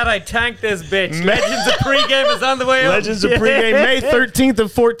 Really glad I tanked this bitch. Legends of pregame is on the way up. Legends of pregame May 13th and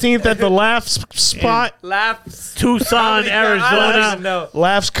 14th at the Laughs spot. Laughs. Tucson, I don't even Arizona. know.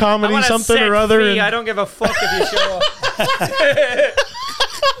 Laughs I comedy want a something set or other. fee. and- I don't give a fuck if you show up.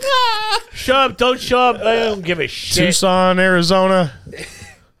 Show up, don't show up. I don't give a shit. Tucson, Arizona.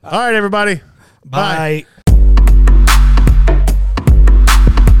 All right, everybody. Bye.